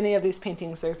 in many of these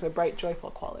paintings there's a bright,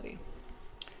 joyful quality.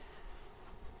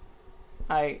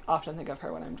 I often think of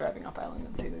her when I'm driving up Island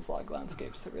and see these log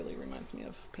landscapes. It really reminds me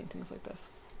of paintings like this.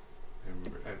 I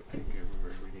think I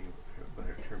remember reading about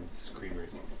her term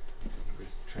screamers. He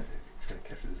was trying to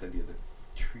capture this idea of the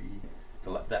tree,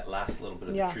 that last little bit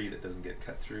of the tree that doesn't get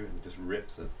cut through and just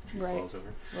rips as the tree falls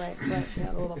over. Right. Yeah,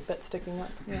 the little bit sticking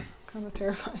up. Yeah, kind of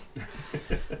terrifying.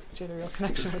 She had a real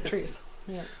connection with trees.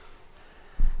 Yeah.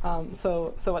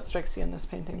 So what strikes you in this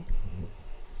painting?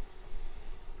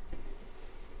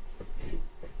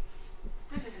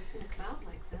 I've never seen a cloud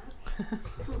like that.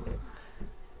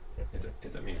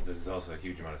 There's also a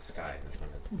huge amount of sky in this one.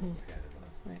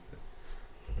 Right.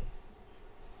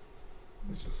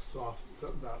 It's just soft.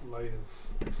 That light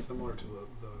is similar to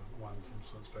the ones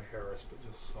influenced by Harris, but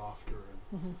just softer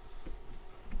and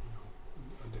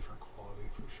a different quality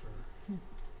for sure.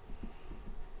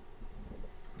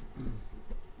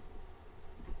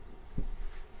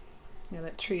 Yeah,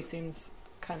 that tree seems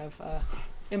kind of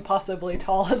impossibly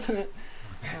tall, isn't it?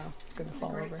 Oh, it's going to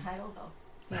fall Great over. title,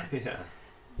 though. Yeah.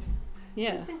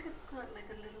 Yeah. I think it's got like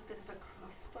a little bit of a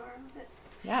crossbar with it.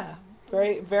 Yeah.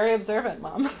 Very, very observant,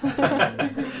 Mom.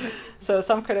 So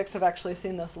some critics have actually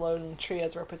seen this lone tree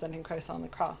as representing Christ on the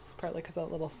cross, partly because of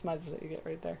that little smudge that you get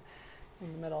right there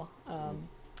in the middle.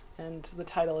 And the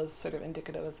title is sort of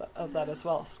indicative of that as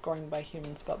well, scorned by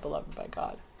humans but beloved by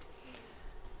God.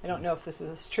 I don't know if this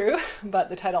is true, but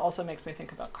the title also makes me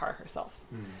think about Carr herself.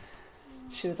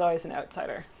 She was always an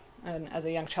outsider, and as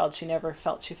a young child she never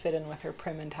felt she fit in with her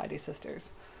prim and tidy sisters.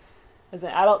 As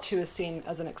an adult she was seen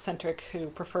as an eccentric who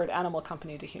preferred animal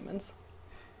company to humans.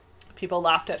 People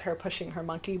laughed at her pushing her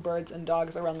monkey, birds, and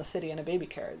dogs around the city in a baby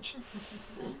carriage.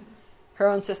 Her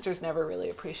own sisters never really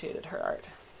appreciated her art.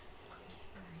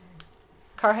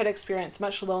 Carr had experienced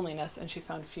much loneliness, and she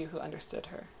found few who understood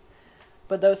her.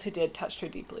 But those who did touched her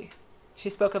deeply. She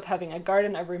spoke of having a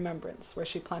garden of remembrance where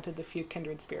she planted the few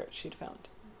kindred spirits she'd found.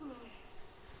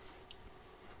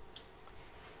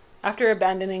 After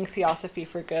abandoning theosophy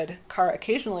for good, Carr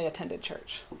occasionally attended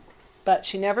church, but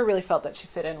she never really felt that she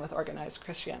fit in with organized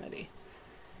Christianity.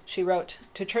 She wrote,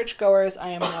 "To churchgoers I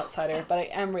am an outsider, but I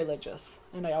am religious,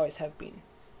 and I always have been."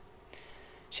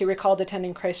 She recalled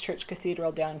attending Christ Church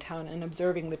Cathedral downtown and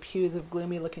observing the pews of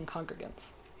gloomy-looking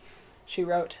congregants. She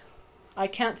wrote, "I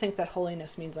can't think that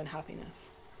holiness means unhappiness.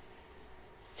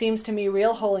 Seems to me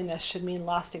real holiness should mean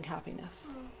lasting happiness.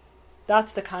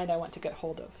 That's the kind I want to get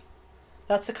hold of.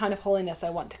 That's the kind of holiness I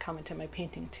want to come into my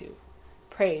painting too.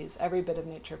 Praise, every bit of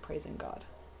nature praising God."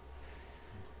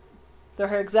 Though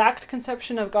her exact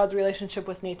conception of God's relationship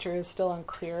with nature is still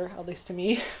unclear, at least to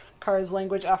me, Carr's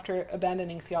language after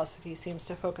abandoning theosophy seems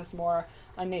to focus more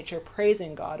on nature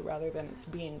praising God rather than its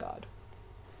being God.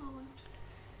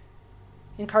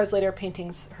 In Carr's later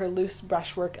paintings, her loose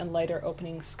brushwork and lighter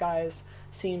opening skies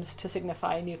seems to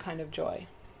signify a new kind of joy.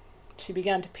 She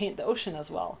began to paint the ocean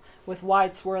as well, with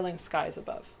wide swirling skies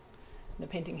above. The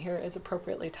painting here is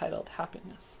appropriately titled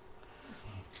Happiness.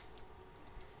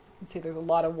 You can see there's a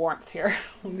lot of warmth here.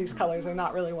 These colors are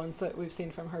not really ones that we've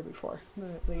seen from her before.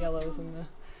 The yellows and the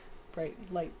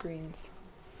bright light greens.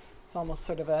 It's almost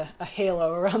sort of a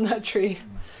halo around that tree.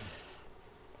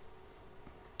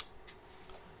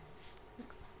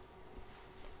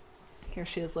 Here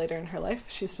she is later in her life.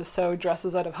 She used to sew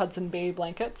dresses out of Hudson Bay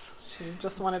blankets. She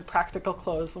just wanted practical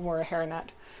clothes and wore a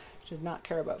hairnet. She did not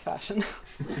care about fashion.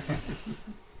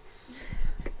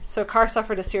 So Carr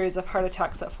suffered a series of heart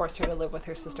attacks that forced her to live with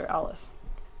her sister Alice.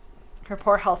 Her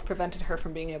poor health prevented her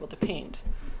from being able to paint,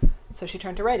 so she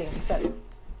turned to writing instead.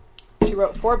 She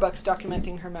wrote 4 books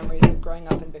documenting her memories of growing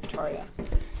up in Victoria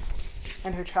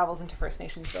and her travels into First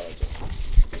Nations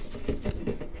villages.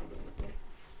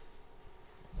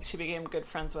 She became good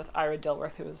friends with Ira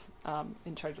Dilworth, who was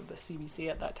in charge of the CBC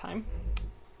at that time.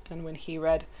 And when he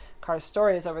read Carr's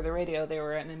stories over the radio, they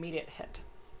were an immediate hit.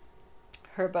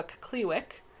 Her book,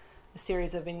 Clewick, a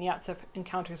series of vignettes of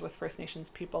encounters with First Nations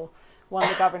people, won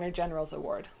the Governor-General's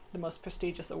Award, the most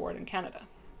prestigious award in Canada.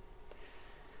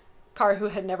 Carr, who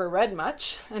had never read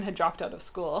much and had dropped out of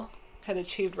school, had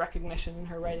achieved recognition in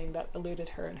her writing that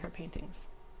eluded her in her paintings.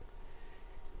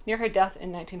 Near her death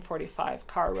in 1945,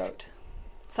 Carr wrote,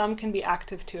 "Some can be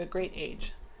active to a great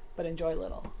age, but enjoy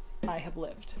little. I have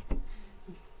lived."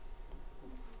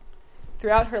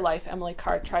 Throughout her life, Emily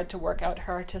Carr tried to work out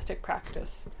her artistic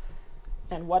practice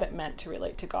and what it meant to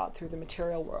relate to God through the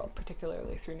material world,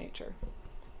 particularly through nature.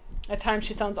 At times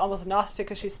she sounds almost Gnostic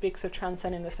as she speaks of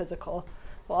transcending the physical,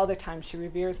 while other times she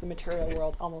reveres the material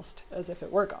world almost as if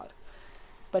it were God.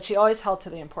 But she always held to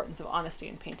the importance of honesty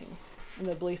in painting, and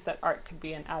the belief that art could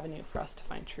be an avenue for us to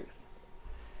find truth.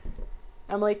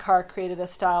 Emily Carr created a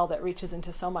style that reaches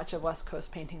into so much of West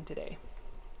Coast painting today.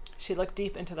 She looked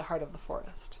deep into the heart of the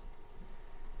forest.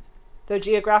 Though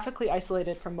geographically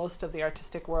isolated from most of the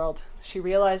artistic world, she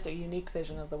realized a unique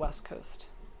vision of the West Coast.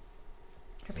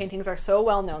 Her paintings are so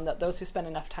well known that those who spend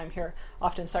enough time here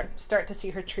often start to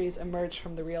see her trees emerge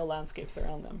from the real landscapes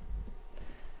around them.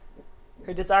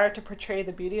 Her desire to portray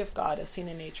the beauty of God as seen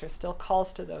in nature still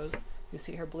calls to those who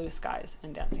see her blue skies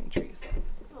and dancing trees.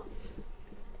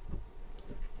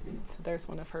 So there's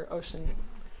one of her ocean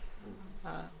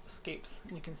escapes.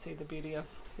 You can see the beauty of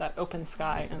that open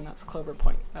sky, and that's Clover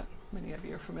Point that many of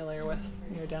you are familiar with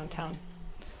near downtown.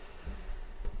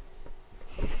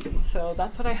 So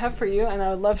that's what I have for you, and I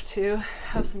would love to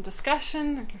have some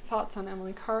discussion or your thoughts on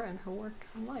Emily Carr and her work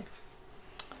and life.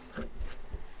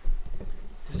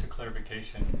 Just a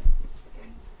clarification.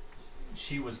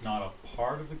 She was not a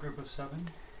part of the group of 7?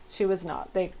 She was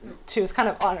not. She was kind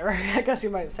of honorary, I guess you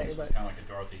might say. She was But kind of like a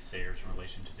Dorothy Sayers in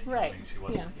relation to the right. Inkling. She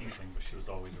wasn't Yeah. an Inkling, but she was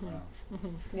always around.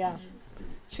 Mm-hmm. Yeah.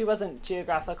 She wasn't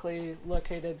geographically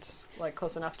located like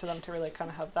close enough to them to really kind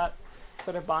of have that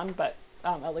sort of bond, but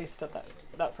at least at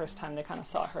that first time they kind of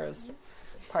saw her as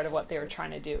part of what they were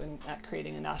trying to do at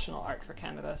creating a national art for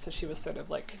Canada. So she was sort of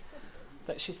like,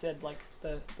 that she said, like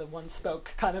the one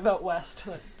spoke kind of out west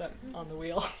that on the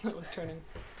wheel that was turning.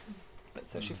 But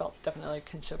so she felt definitely a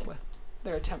kinship with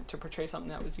their attempt to portray something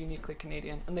that was uniquely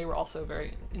Canadian. And they were also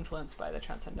very influenced by the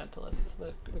Transcendentalists,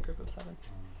 the group of 7.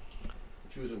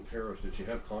 She was in Paris. Did she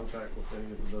have contact with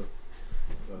any of the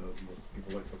with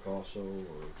people like Picasso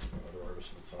or other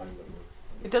artists at the time that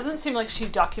were? It doesn't seem like she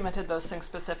documented those things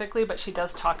specifically, but she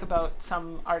does talk about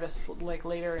some artists like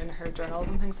later in her journals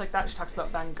and things like that. She talks about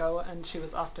Van Gogh, and she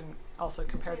was often also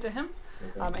compared to him.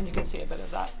 Okay. And you can see a bit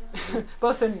of that,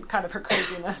 both in kind of her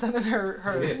craziness and in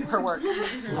her work.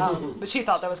 But she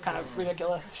thought that was kind of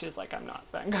ridiculous. She's like, I'm not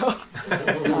Van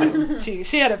Gogh.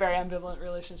 She had a very ambivalent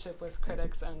relationship with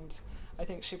critics, and I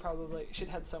think she'd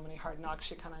had so many hard knocks,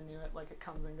 she kind of knew it, like it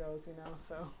comes and goes,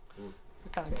 so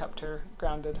it kind of kept her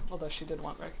grounded, although she did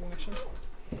want recognition.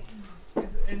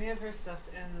 Is any of her stuff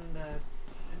in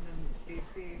the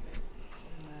BC, in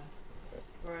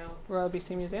the Royal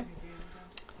BC Museum? Museum?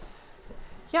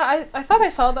 Yeah, I thought I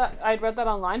saw that. I'd read that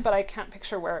online, but I can't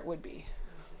picture where it would be.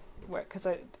 Because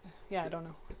I don't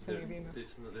know. They don't have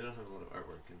a lot of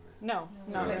artwork in there. No,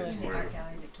 not No, really. it's more- Art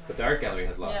gallery, Victoria. But the art gallery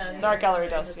has lots. Yeah, The art gallery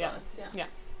does, has yeah.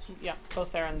 lots, Yeah,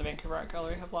 both there and the Vancouver Art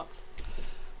Gallery have lots.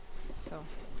 So,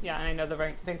 yeah, and I know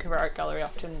the Vancouver Art Gallery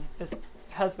often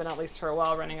has been, at least for a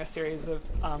while, running a series of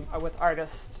with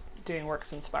artists doing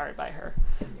works inspired by her,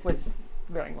 with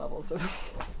varying levels of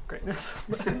greatness.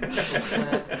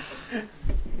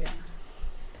 Yeah.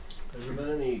 Has there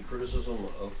been any criticism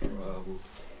of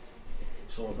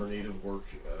some of her native work?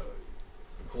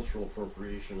 Cultural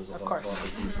appropriation is a Of hot course.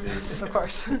 topic these days. Of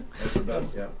course. Has there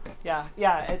been? Yeah.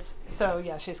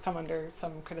 Yeah. She's come under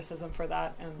some criticism for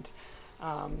that, and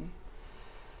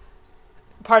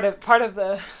part of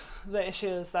the issue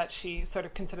is that she sort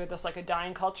of considered this like a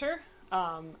dying culture,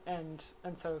 and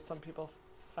so some people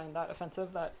find that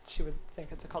offensive, that she would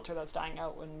think it's a culture that's dying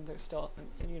out when there's still,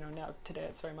 now today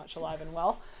it's very much alive and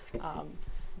well.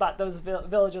 But those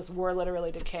villages were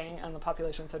literally decaying, and the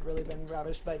populations had really been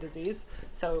ravaged by disease.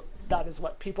 So that is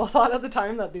what people thought at the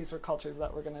time, that these were cultures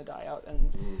that were going to die out,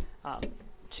 and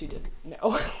she didn't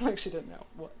know. They didn't know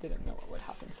what would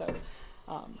happen. So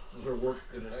Was her work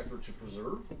in an effort to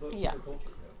preserve the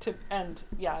culture?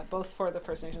 Both for the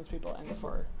First Nations people and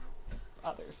for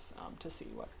others, to see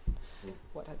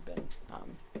what had been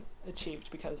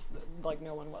achieved, because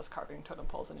no one was carving totem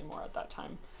poles anymore at that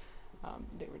time.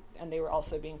 They were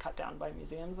also being cut down by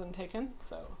museums and taken.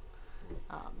 So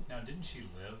now, didn't she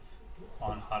live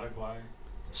on Haida?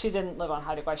 She didn't live on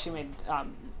Haida. She made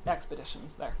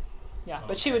expeditions there. Yeah, Oh,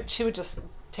 but okay. she would just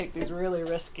take these really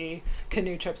risky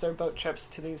canoe trips or boat trips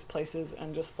to these places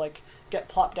and just get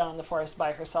plopped down in the forest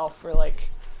by herself for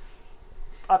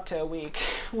up to a week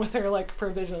with her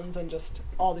provisions and just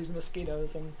all these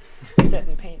mosquitoes, and sit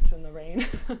and paint in the rain.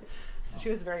 So she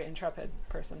was a very intrepid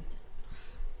person.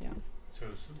 Yeah. So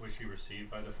was she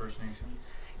received by the First Nations?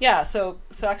 Yeah. So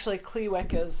actually,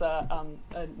 Kleewick is a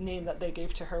name that they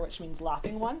gave to her, which means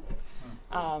laughing one,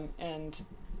 and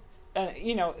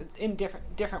in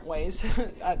different ways.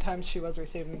 At times she was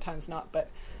received, and times not. But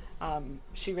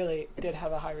she really did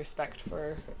have a high respect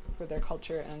for their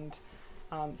culture, and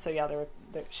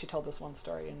she told this one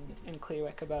story in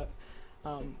Kleewick about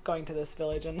going to this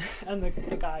village, and the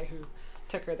guy who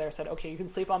took her there said, "Okay, you can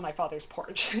sleep on my father's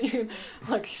porch." She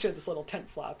had this little tent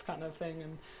flap kind of thing,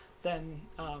 and then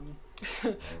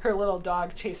her little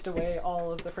dog chased away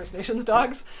all of the First Nations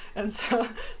dogs, and so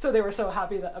they were so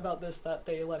happy about this that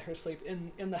they let her sleep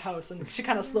in the house, and she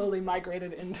kind of slowly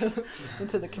migrated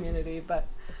into the community. But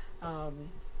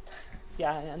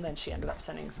and then she ended up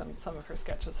sending some of her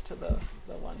sketches to the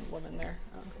one woman there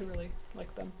who really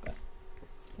liked them. But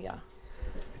yeah,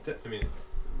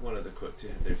 one of the quotes you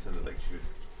had there sounded like she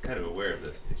was kind of aware of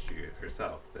this issue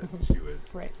herself, that she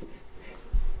was right.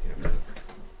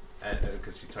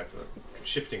 Because she talks about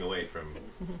shifting away from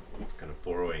kind of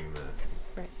borrowing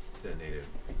the native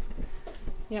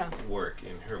work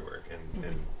in her work,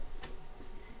 and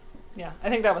yeah, I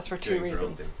think that was for two doing her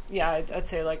own reasons. thing. Yeah, I'd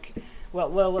say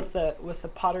with the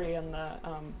pottery and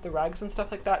the rugs and stuff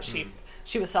like that,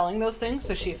 she was selling those things,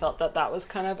 so she felt that was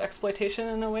kind of exploitation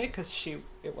in a way, because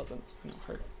it wasn't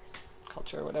her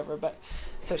culture or whatever. But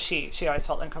so she always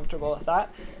felt uncomfortable with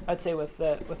that. I'd say with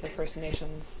the First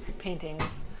Nations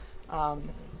paintings,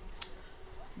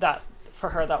 that for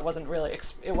her that wasn't really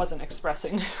it wasn't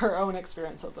expressing her own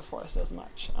experience of the forest as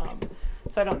much.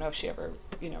 So I don't know if she ever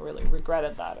really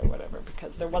regretted that or whatever,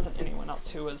 because there wasn't anyone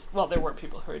else who was, well, there were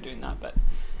people who were doing that, but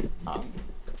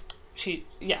she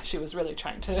was really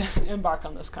trying to embark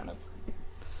on this kind of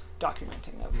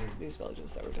documenting of these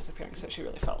villages that were disappearing, so she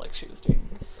really felt like she was doing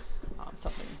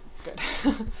something good.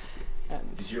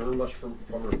 And did she earn much from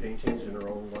her paintings in her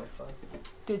own lifetime?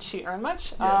 Did she earn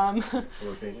much? Yeah. From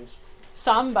her paintings?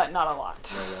 Some, but not a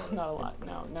lot. Not a lot.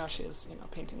 No. Now she is,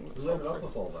 painting. Who ended up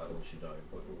with all that when she died?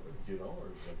 Do you know? Or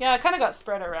yeah, it kind of got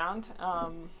spread around.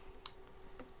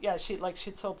 Yeah,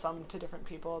 she'd sold some to different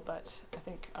people, but I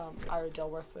think Ira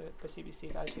Dilworth, the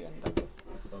CBC guy, too, ended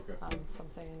up with some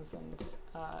things, and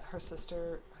her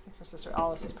sister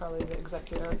Alice was probably the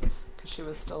executor because she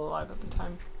was still alive at the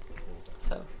time.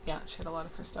 So yeah, she had a lot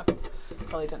of her stuff.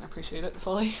 Probably didn't appreciate it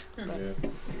fully. But,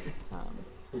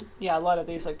 yeah, a lot of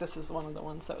these, like this is one of the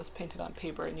ones that was painted on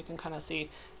paper, and you can kind of see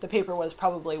the paper was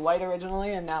probably white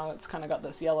originally, and now it's kind of got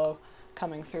this yellow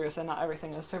coming through, so not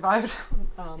everything has survived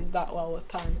that well with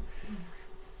time.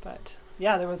 But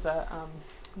yeah, there was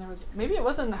maybe it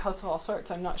was in the House of All Sorts,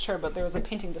 I'm not sure, but there was a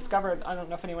painting discovered, I don't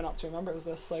know if anyone else remembers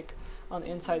this, like on the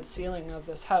inside ceiling of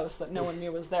this house that no one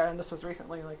knew was there, and this was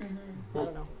recently, like I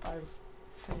don't know,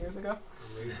 5-10 years ago.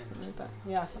 Something like that.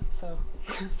 Yeah,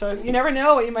 so you never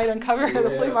know what you might uncover at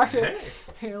a flea market.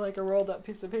 You're like a rolled up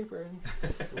piece of paper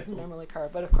and normally Carr,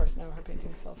 but of course now her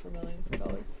paintings sell for millions of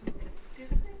dollars.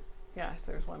 Yeah,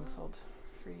 there's one sold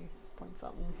 3 point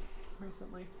something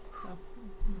recently. So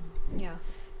yeah.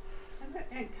 I'm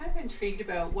kind of intrigued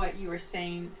about what you were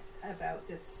saying about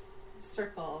this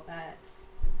circle, that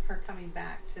her coming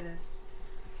back to this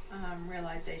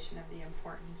realization of the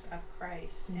importance of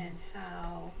Christ and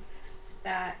how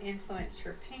that influenced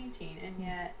her painting, and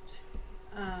yet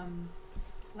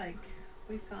like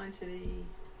we've gone to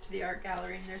the art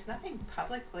gallery and there's nothing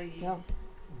publicly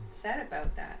said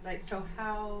about that. Like, so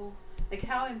how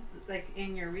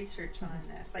in your research on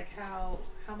this, like how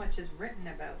much is written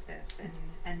about this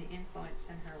and the influence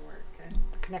in her work and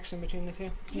the connection between the two?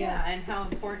 Yeah, and how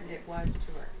important it was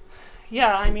to her.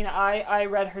 Yeah, I mean, I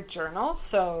read her journal,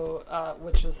 so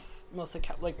which was mostly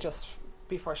kept like just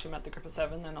before she met the Group of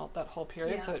Seven and all that whole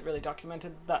period. So it really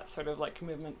documented that sort of like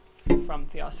movement from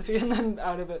Theosophy and then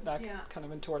out of it back kind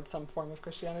of in towards some form of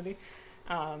Christianity.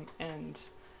 And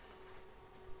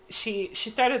she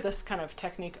started this kind of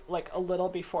technique like a little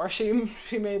before she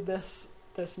made this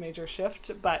major shift,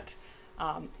 but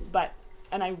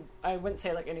and I wouldn't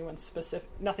say like anyone specific,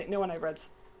 no one I read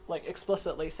like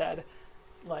explicitly said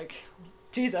like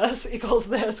Jesus equals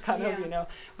this kind of,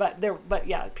 but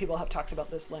yeah, people have talked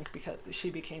about this link because she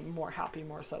became more happy,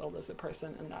 more settled as a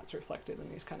person, and that's reflected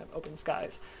in these kind of open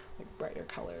skies, like brighter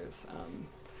colors,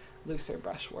 looser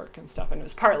brushwork and stuff, and it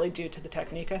was partly due to the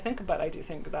technique, I think, but I do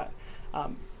think that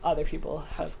other people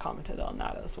have commented on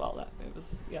that as well, that it was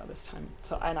this time.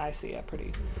 So, and I see a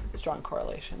pretty strong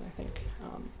correlation, I think,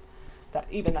 that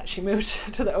even that she moved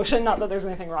to the ocean, not that there's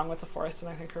anything wrong with the forest, and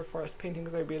I think her forest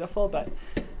paintings are beautiful, but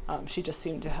she just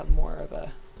seemed to have more of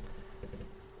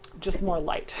just more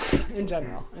light in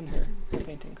general in her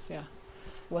paintings. There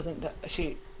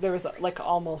was like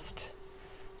almost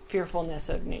fearfulness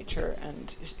of nature,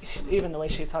 and even the way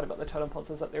she thought about the totem poles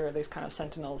is that there were these kind of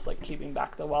sentinels like keeping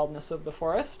back the wildness of the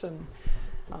forest, and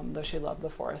though she loved the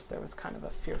forest, there was kind of a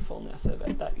fearfulness of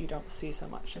it that you don't see so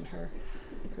much in her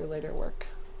later work.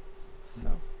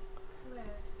 So Liz,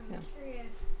 I'm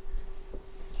curious,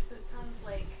 because it sounds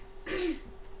like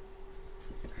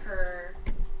her, I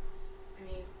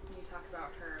mean, you talk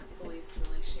about her beliefs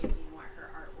really shaping what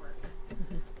her artwork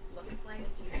looks like.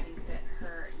 Do you think that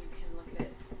you can look at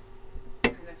it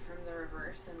kind of from the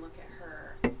reverse and look at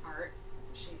her art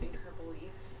shaping her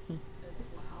beliefs as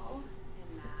well,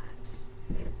 in that,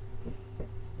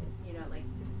 like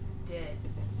did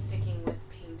sticking with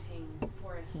painting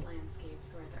forest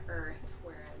landscapes or the earth,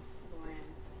 whereas Lauren,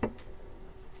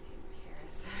 what's his name,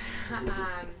 Harris,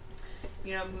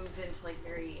 moved into like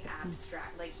very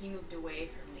abstract, like he moved away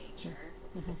from nature.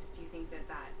 Do you think that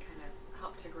kind of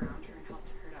helped to ground her and helped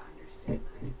her to understand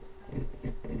that?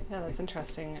 Yeah, that's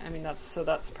interesting. I mean, that's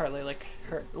partly like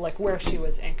her, like where she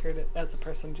was anchored as a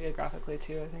person geographically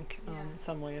too, I think, in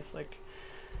some ways. Like,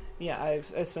 yeah,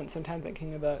 I've spent some time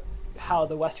thinking about how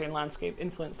the Western landscape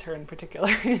influenced her in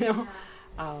particular,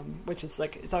 which is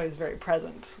like, it's always very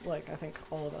present. Like, I think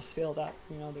all of us feel that,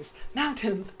 there's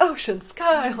mountains, ocean,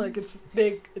 sky, like it's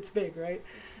big, right?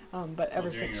 But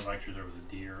ever since during your lecture, there was a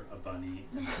deer, a bunny.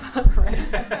 It's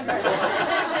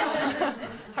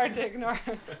hard to ignore.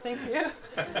 Thank you.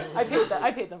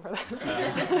 I paid them for that.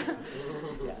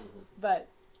 Yeah, but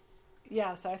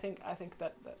yeah, so I think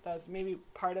that's maybe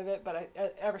part of it, but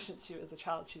ever since she was a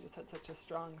child, she just had such a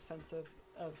strong sense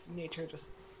of nature just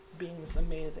being this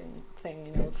amazing thing,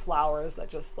 you know, with flowers that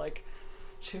just like,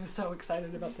 she was so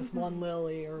excited about this one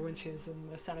lily, or when she was in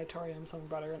the sanatorium, someone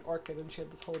brought her an orchid and she had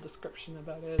this whole description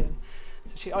about it, and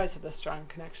so she always had this strong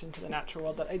connection to the natural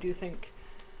world that I do think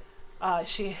I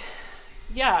think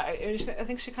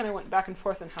she kind of went back and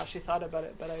forth on how she thought about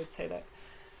it, but I would say that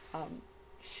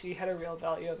she had a real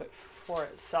value of it for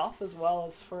itself as well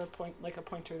as for a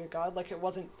pointer to God. Like it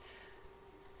wasn't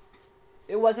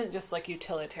just like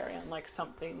utilitarian, like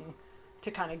something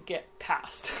to kind of get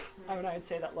past. I mean, I would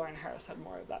say that Lauren Harris had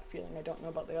more of that feeling. I don't know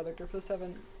about the other group of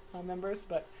 7 members,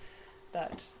 but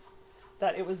that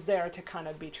it was there to kind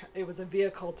of be, it was a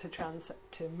vehicle to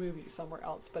move you somewhere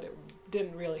else, but it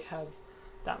didn't really have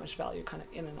that much value kind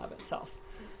of in and of itself.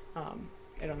 I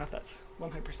don't know if that's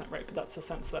 100% right, but that's the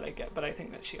sense that I get. But I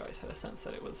think that she always had a sense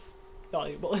that it was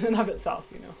valuable in and of itself,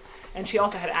 you know. And she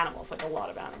also had animals, like a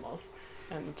lot of animals.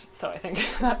 And so I think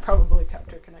that probably kept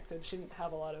her connected. She didn't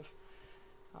have a lot of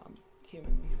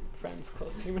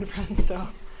close human friends. So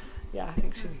yeah, I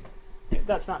think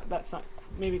that's not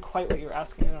maybe quite what you were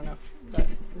asking. I don't know if that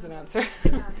is an answer.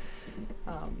 It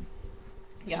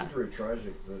seems very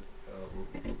tragic that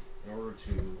in order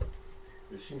to,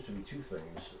 there seems to be 2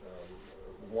 things.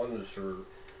 One is her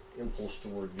impulse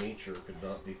toward nature could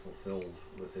not be fulfilled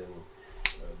within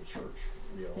the church,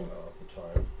 you know, at the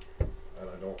time, and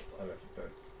I think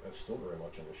that's still very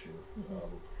much an issue.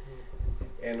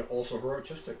 And also her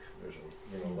artistic vision,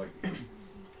 you know, like,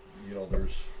 you know,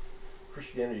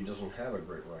 Christianity doesn't have a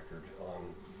great record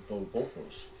on both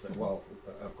those things. Well,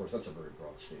 of course, that's a very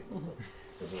broad statement,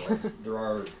 because there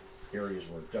are areas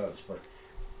where it does, but,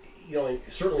 you know,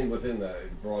 certainly within the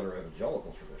broader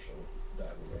evangelical tradition,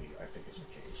 that way I think is the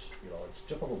case. You know, it's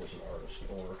typical as an artist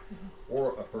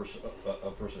or a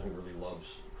person who really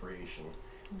loves creation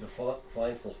to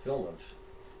find fulfillment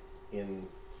in,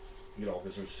 you know,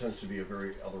 because there tends to be a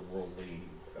very otherworldly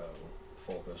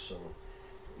focus, and,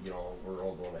 you know, we're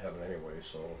all going to heaven anyway,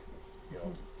 so,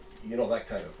 you know that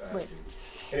kind of attitude.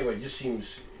 Right. Anyway, it just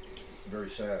seems very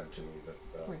sad to me that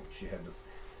she had to.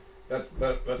 That's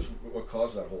what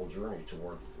caused that whole journey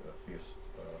toward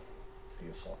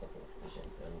theosophicism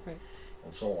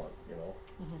and so on, you know.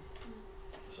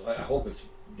 So I hope it's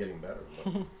getting better.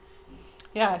 But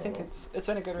yeah, I think it's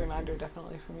been a good reminder,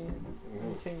 definitely, for me.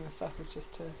 And seeing this stuff is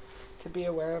just to be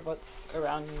aware of what's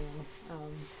around me,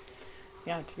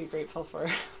 and to be grateful for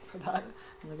that,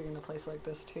 and living in a place like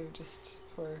this too, just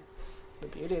for the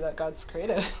beauty that God's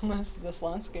created in this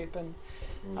landscape. And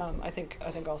I think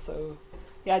also,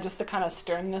 just the kind of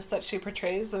sternness that she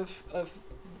portrays of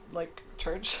like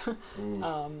church,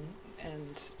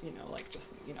 and, you know, like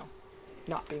just, you know,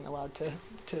 not being allowed to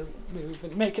move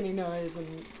and make any noise,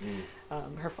 and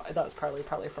that was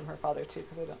probably from her father too,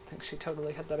 because I don't think she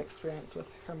totally had that experience with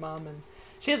her mom. And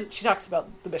she talks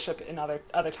about the bishop in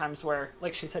other times where,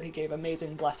 like she said, he gave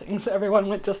amazing blessings. Everyone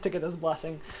went just to get his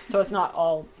blessing, so it's not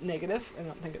all negative. I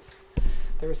don't think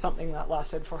there was something that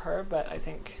lasted for her, but I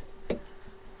think,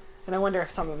 and I wonder if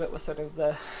some of it was sort of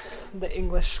the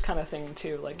English kind of thing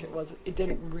too, like it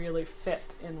didn't really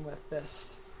fit in with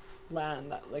this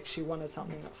land, that like she wanted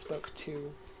something that spoke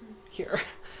to here,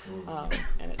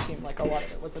 and it seemed like a lot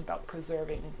of it was about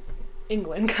preserving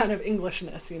England, kind of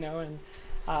Englishness, you know, and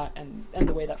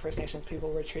the way that First Nations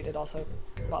people were treated also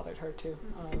bothered her too,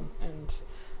 and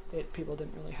people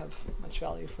didn't really have much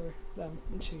value for them,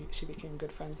 and she became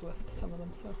good friends with some of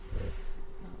them, so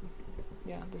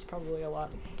there's probably a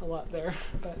lot there,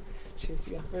 but she's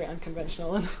very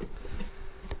unconventional and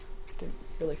didn't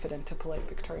really fit into polite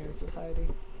Victorian society.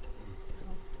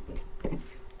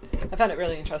 I found it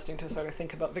really interesting to sort of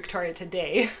think about Victoria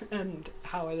today and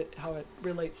how it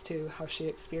relates to how she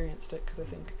experienced it, because I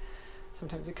think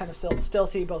sometimes we kind of still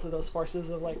see both of those forces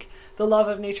of like the love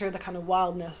of nature, the kind of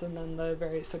wildness, and then the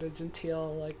very sort of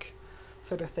genteel like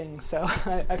sort of thing. So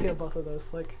I feel both of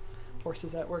those like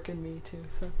forces at work in me too.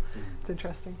 So it's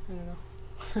interesting. I don't know.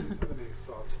 Do you have any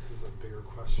thoughts? This is a bigger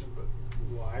question, but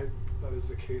why that is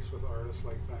the case with artists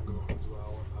like Van Gogh as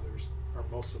well, and others, or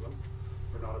most of them,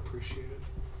 are not appreciated,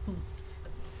 and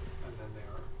then they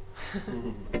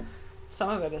are. Some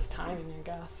of it is timing, I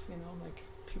guess. You know, like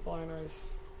people aren't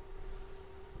always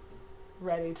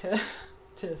ready to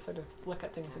sort of look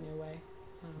at things in your way,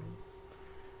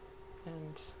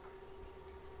 and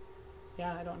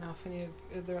I don't know if any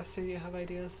of the rest of you have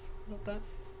ideas about that.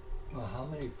 Well, how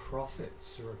many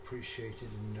prophets are appreciated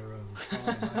in their own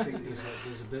time? I think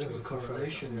there's a bit of a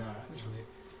correlation there, actually.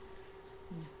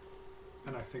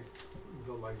 And I think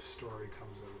the life story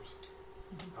comes out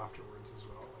afterwards as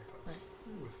well. Like that's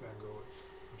with Van Gogh, it's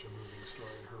such a moving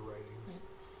story in her writings.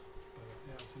 But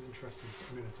yeah, it's an interesting.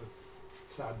 I mean, it's a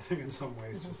sad thing in some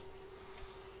ways, just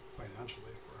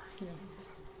financially for.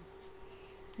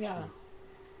 Yeah.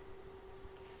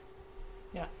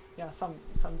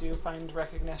 Some do find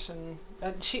recognition,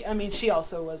 and she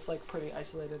also was like pretty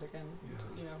isolated again,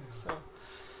 so.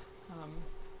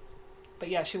 But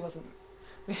yeah, she wasn't.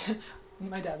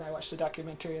 My dad and I watched a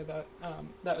documentary about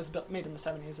that was made in the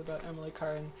 70s about Emily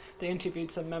Carr, and they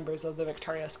interviewed some members of the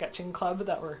Victoria Sketching Club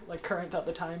that were like current at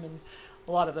the time, and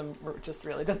a lot of them were just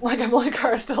really didn't like Emily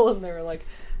Carr still, and they were like,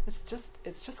 it's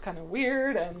just kind of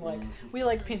weird, and like we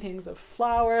like paintings of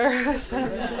flowers.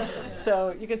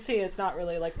 So you can see it's not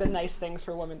really like the nice things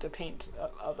for women to paint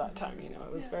of that time.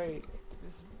 It was very.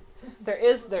 There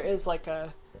is like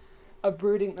a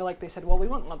brooding, like they said, well, we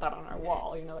wouldn't want that on our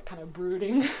wall, that kind of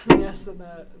brooding. Yes, and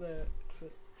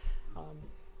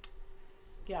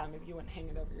maybe you wouldn't hang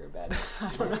it over your bed.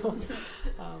 I don't know.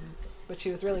 But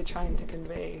she was really trying to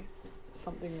convey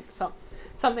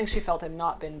something she felt had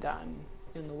not been done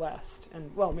in the West,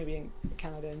 and well, maybe in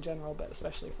Canada in general, but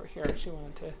especially for here, she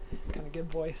wanted to kind of give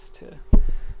voice to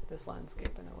this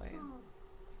landscape in a way.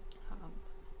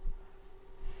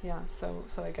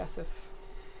 So I guess if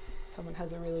someone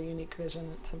has a really unique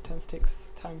vision, it sometimes takes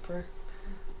time for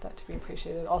that to be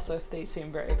appreciated. Also, if they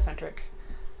seem very eccentric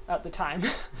at the time,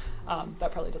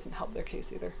 that probably doesn't help their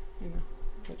case either,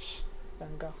 which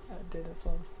Van Gogh did as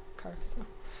well as Carr. So.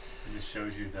 It just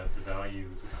shows you that the value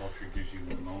the culture gives you in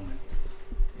the moment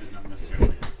is not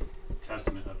necessarily a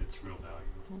testament of its real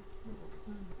value,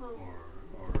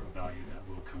 or a value that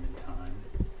will come in time,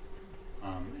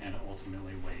 and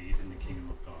ultimately weighed in the kingdom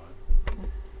of God.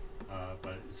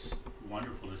 But it's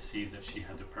wonderful to see that she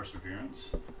had the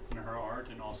perseverance in her art,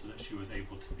 and also that she was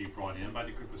able to be brought in by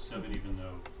the group of 7, even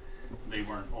though they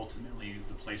weren't ultimately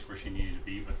the place where she needed to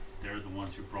be, but they're the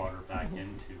ones who brought her back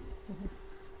into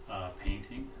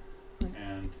painting,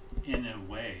 and in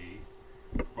a way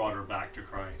brought her back to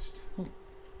Christ.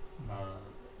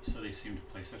 So they seem to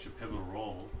play such a pivotal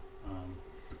role.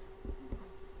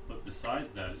 But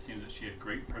besides that, it seems that she had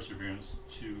great perseverance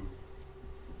to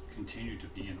continue to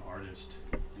be an artist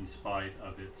in spite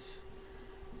of its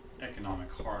economic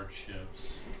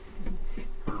hardships,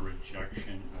 her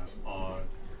rejection as odd.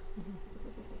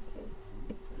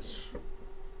 It's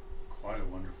quite a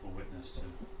wonderful witness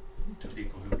to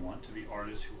people who want to be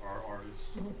artists, who are artists,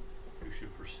 who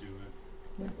should pursue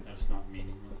it. That's not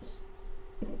meaningless.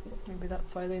 Maybe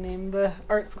that's why they named the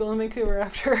art school in Vancouver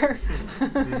after her.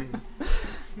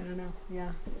 I don't know.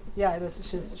 Yeah. It is.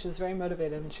 She was very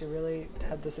motivated, and she really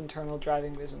had this internal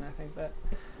driving vision, I think, that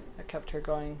kept her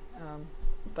going.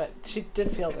 But she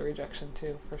did feel the rejection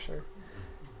too, for sure.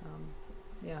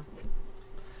 Yeah.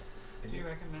 Do you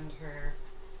recommend her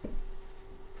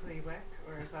Plewick,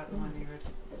 or is that the one you would?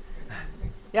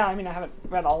 Yeah, I haven't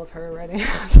read all of her writing.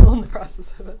 I'm still in the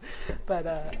process of it. But,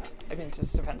 it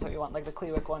just depends what you want. Like, the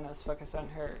Plewick one is focused on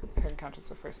her encounters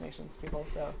with First Nations people,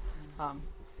 so, and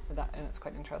it's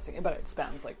quite interesting. But it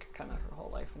spans, like, kind of her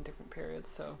whole life in different periods,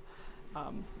 so,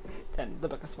 and the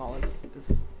Book of Small is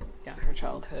her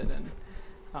childhood, and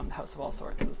the House of All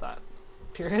Sorts is that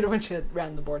period when she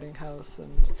ran the boarding house,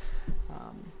 and,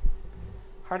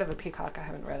 Heart of a Peacock I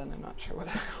haven't read, and I'm not sure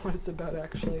what it's about,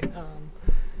 actually. And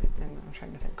I'm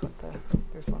trying to think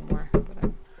there's one more,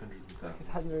 but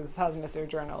Hundreds of Thousands Mystery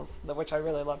Journals, which I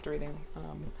really loved reading.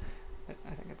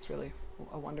 I think it's really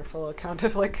a wonderful account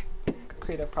of like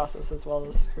creative process as well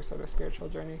as her sort of spiritual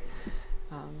journey.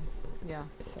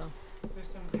 So there's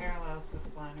some parallels with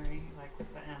Flannery, like with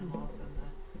the animals and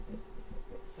the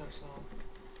social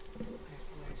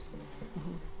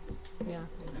isolation. Yeah.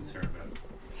 And Sarah Beth.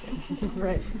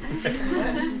 Right.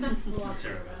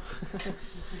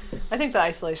 I think the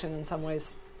isolation in some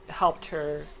ways helped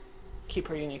her keep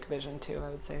her unique vision too,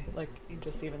 I would say. Like,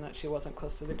 just even that she wasn't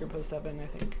close to the group of 7, I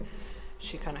think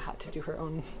she kind of had to do her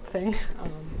own thing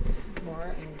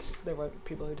more, and there were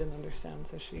people who didn't understand,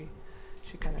 so she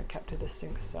kind of kept a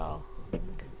distinct style.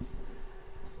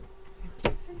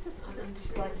 I'm just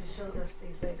glad to show us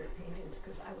these later paintings,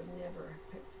 because I would never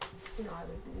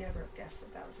have guessed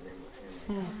that was an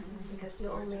Emily, because you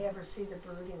only ever see the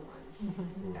brooding ones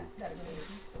that are made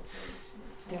so famous.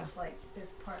 It's almost like this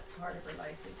part of her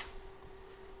life is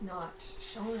not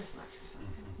shown as much or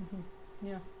something.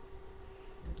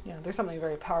 Yeah, there's something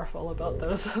very powerful about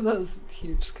those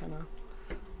huge kind of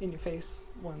in your face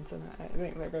ones, and I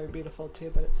think they're very beautiful too,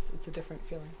 but it's a different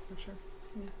feeling for sure.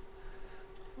 Yeah.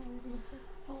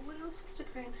 Well, it was just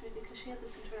occurring to me, because she had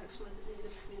this interaction with the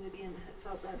Native community and had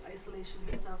felt that isolation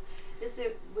herself. Is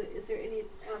there any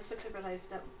aspect of her life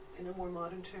that in a more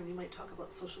modern term, you might talk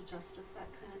about social justice, that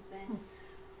kind of thing.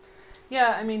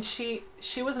 Yeah, I mean, she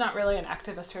was not really an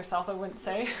activist herself, I wouldn't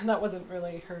say. That wasn't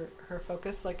really her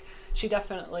focus. Like, she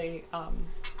definitely,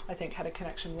 I think, had a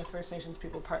connection with First Nations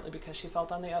people, partly because she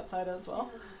felt on the outside as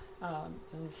well.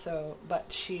 And so, but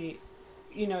she,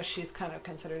 you know, she's kind of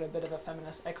considered a bit of a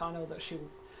feminist icon, although she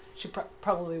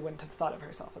probably wouldn't have thought of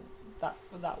herself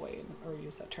that way or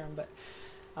use that term, but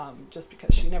just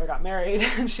because she never got married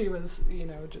and she was, you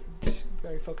know,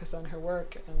 very focused on her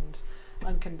work and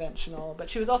unconventional, but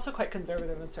she was also quite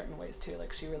conservative in certain ways too.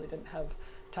 Like, she really didn't have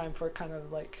time for kind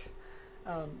of like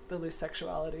the loose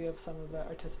sexuality of some of the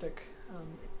artistic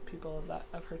people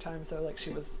of her time. So like,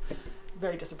 she was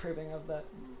very disapproving of the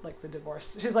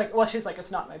divorce. She's like,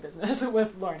 it's not my business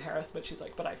with Lauren Harris, but she's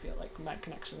like, but I feel like my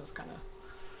connection is kind of,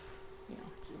 you know,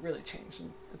 really changed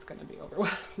and it's going to be over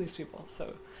with these people.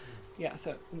 So yeah,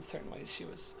 so in certain ways she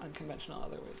was unconventional,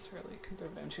 other ways really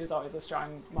conservative, and she was always a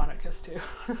strong monarchist too.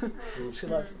 She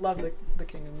loved the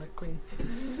king and the queen.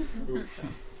 So.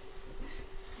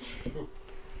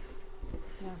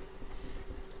 Yeah.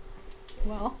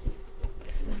 Well,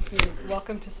 you're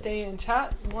welcome to stay and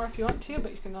chat more if you want to,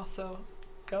 but you can also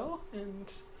go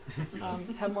and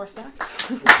have more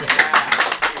snacks.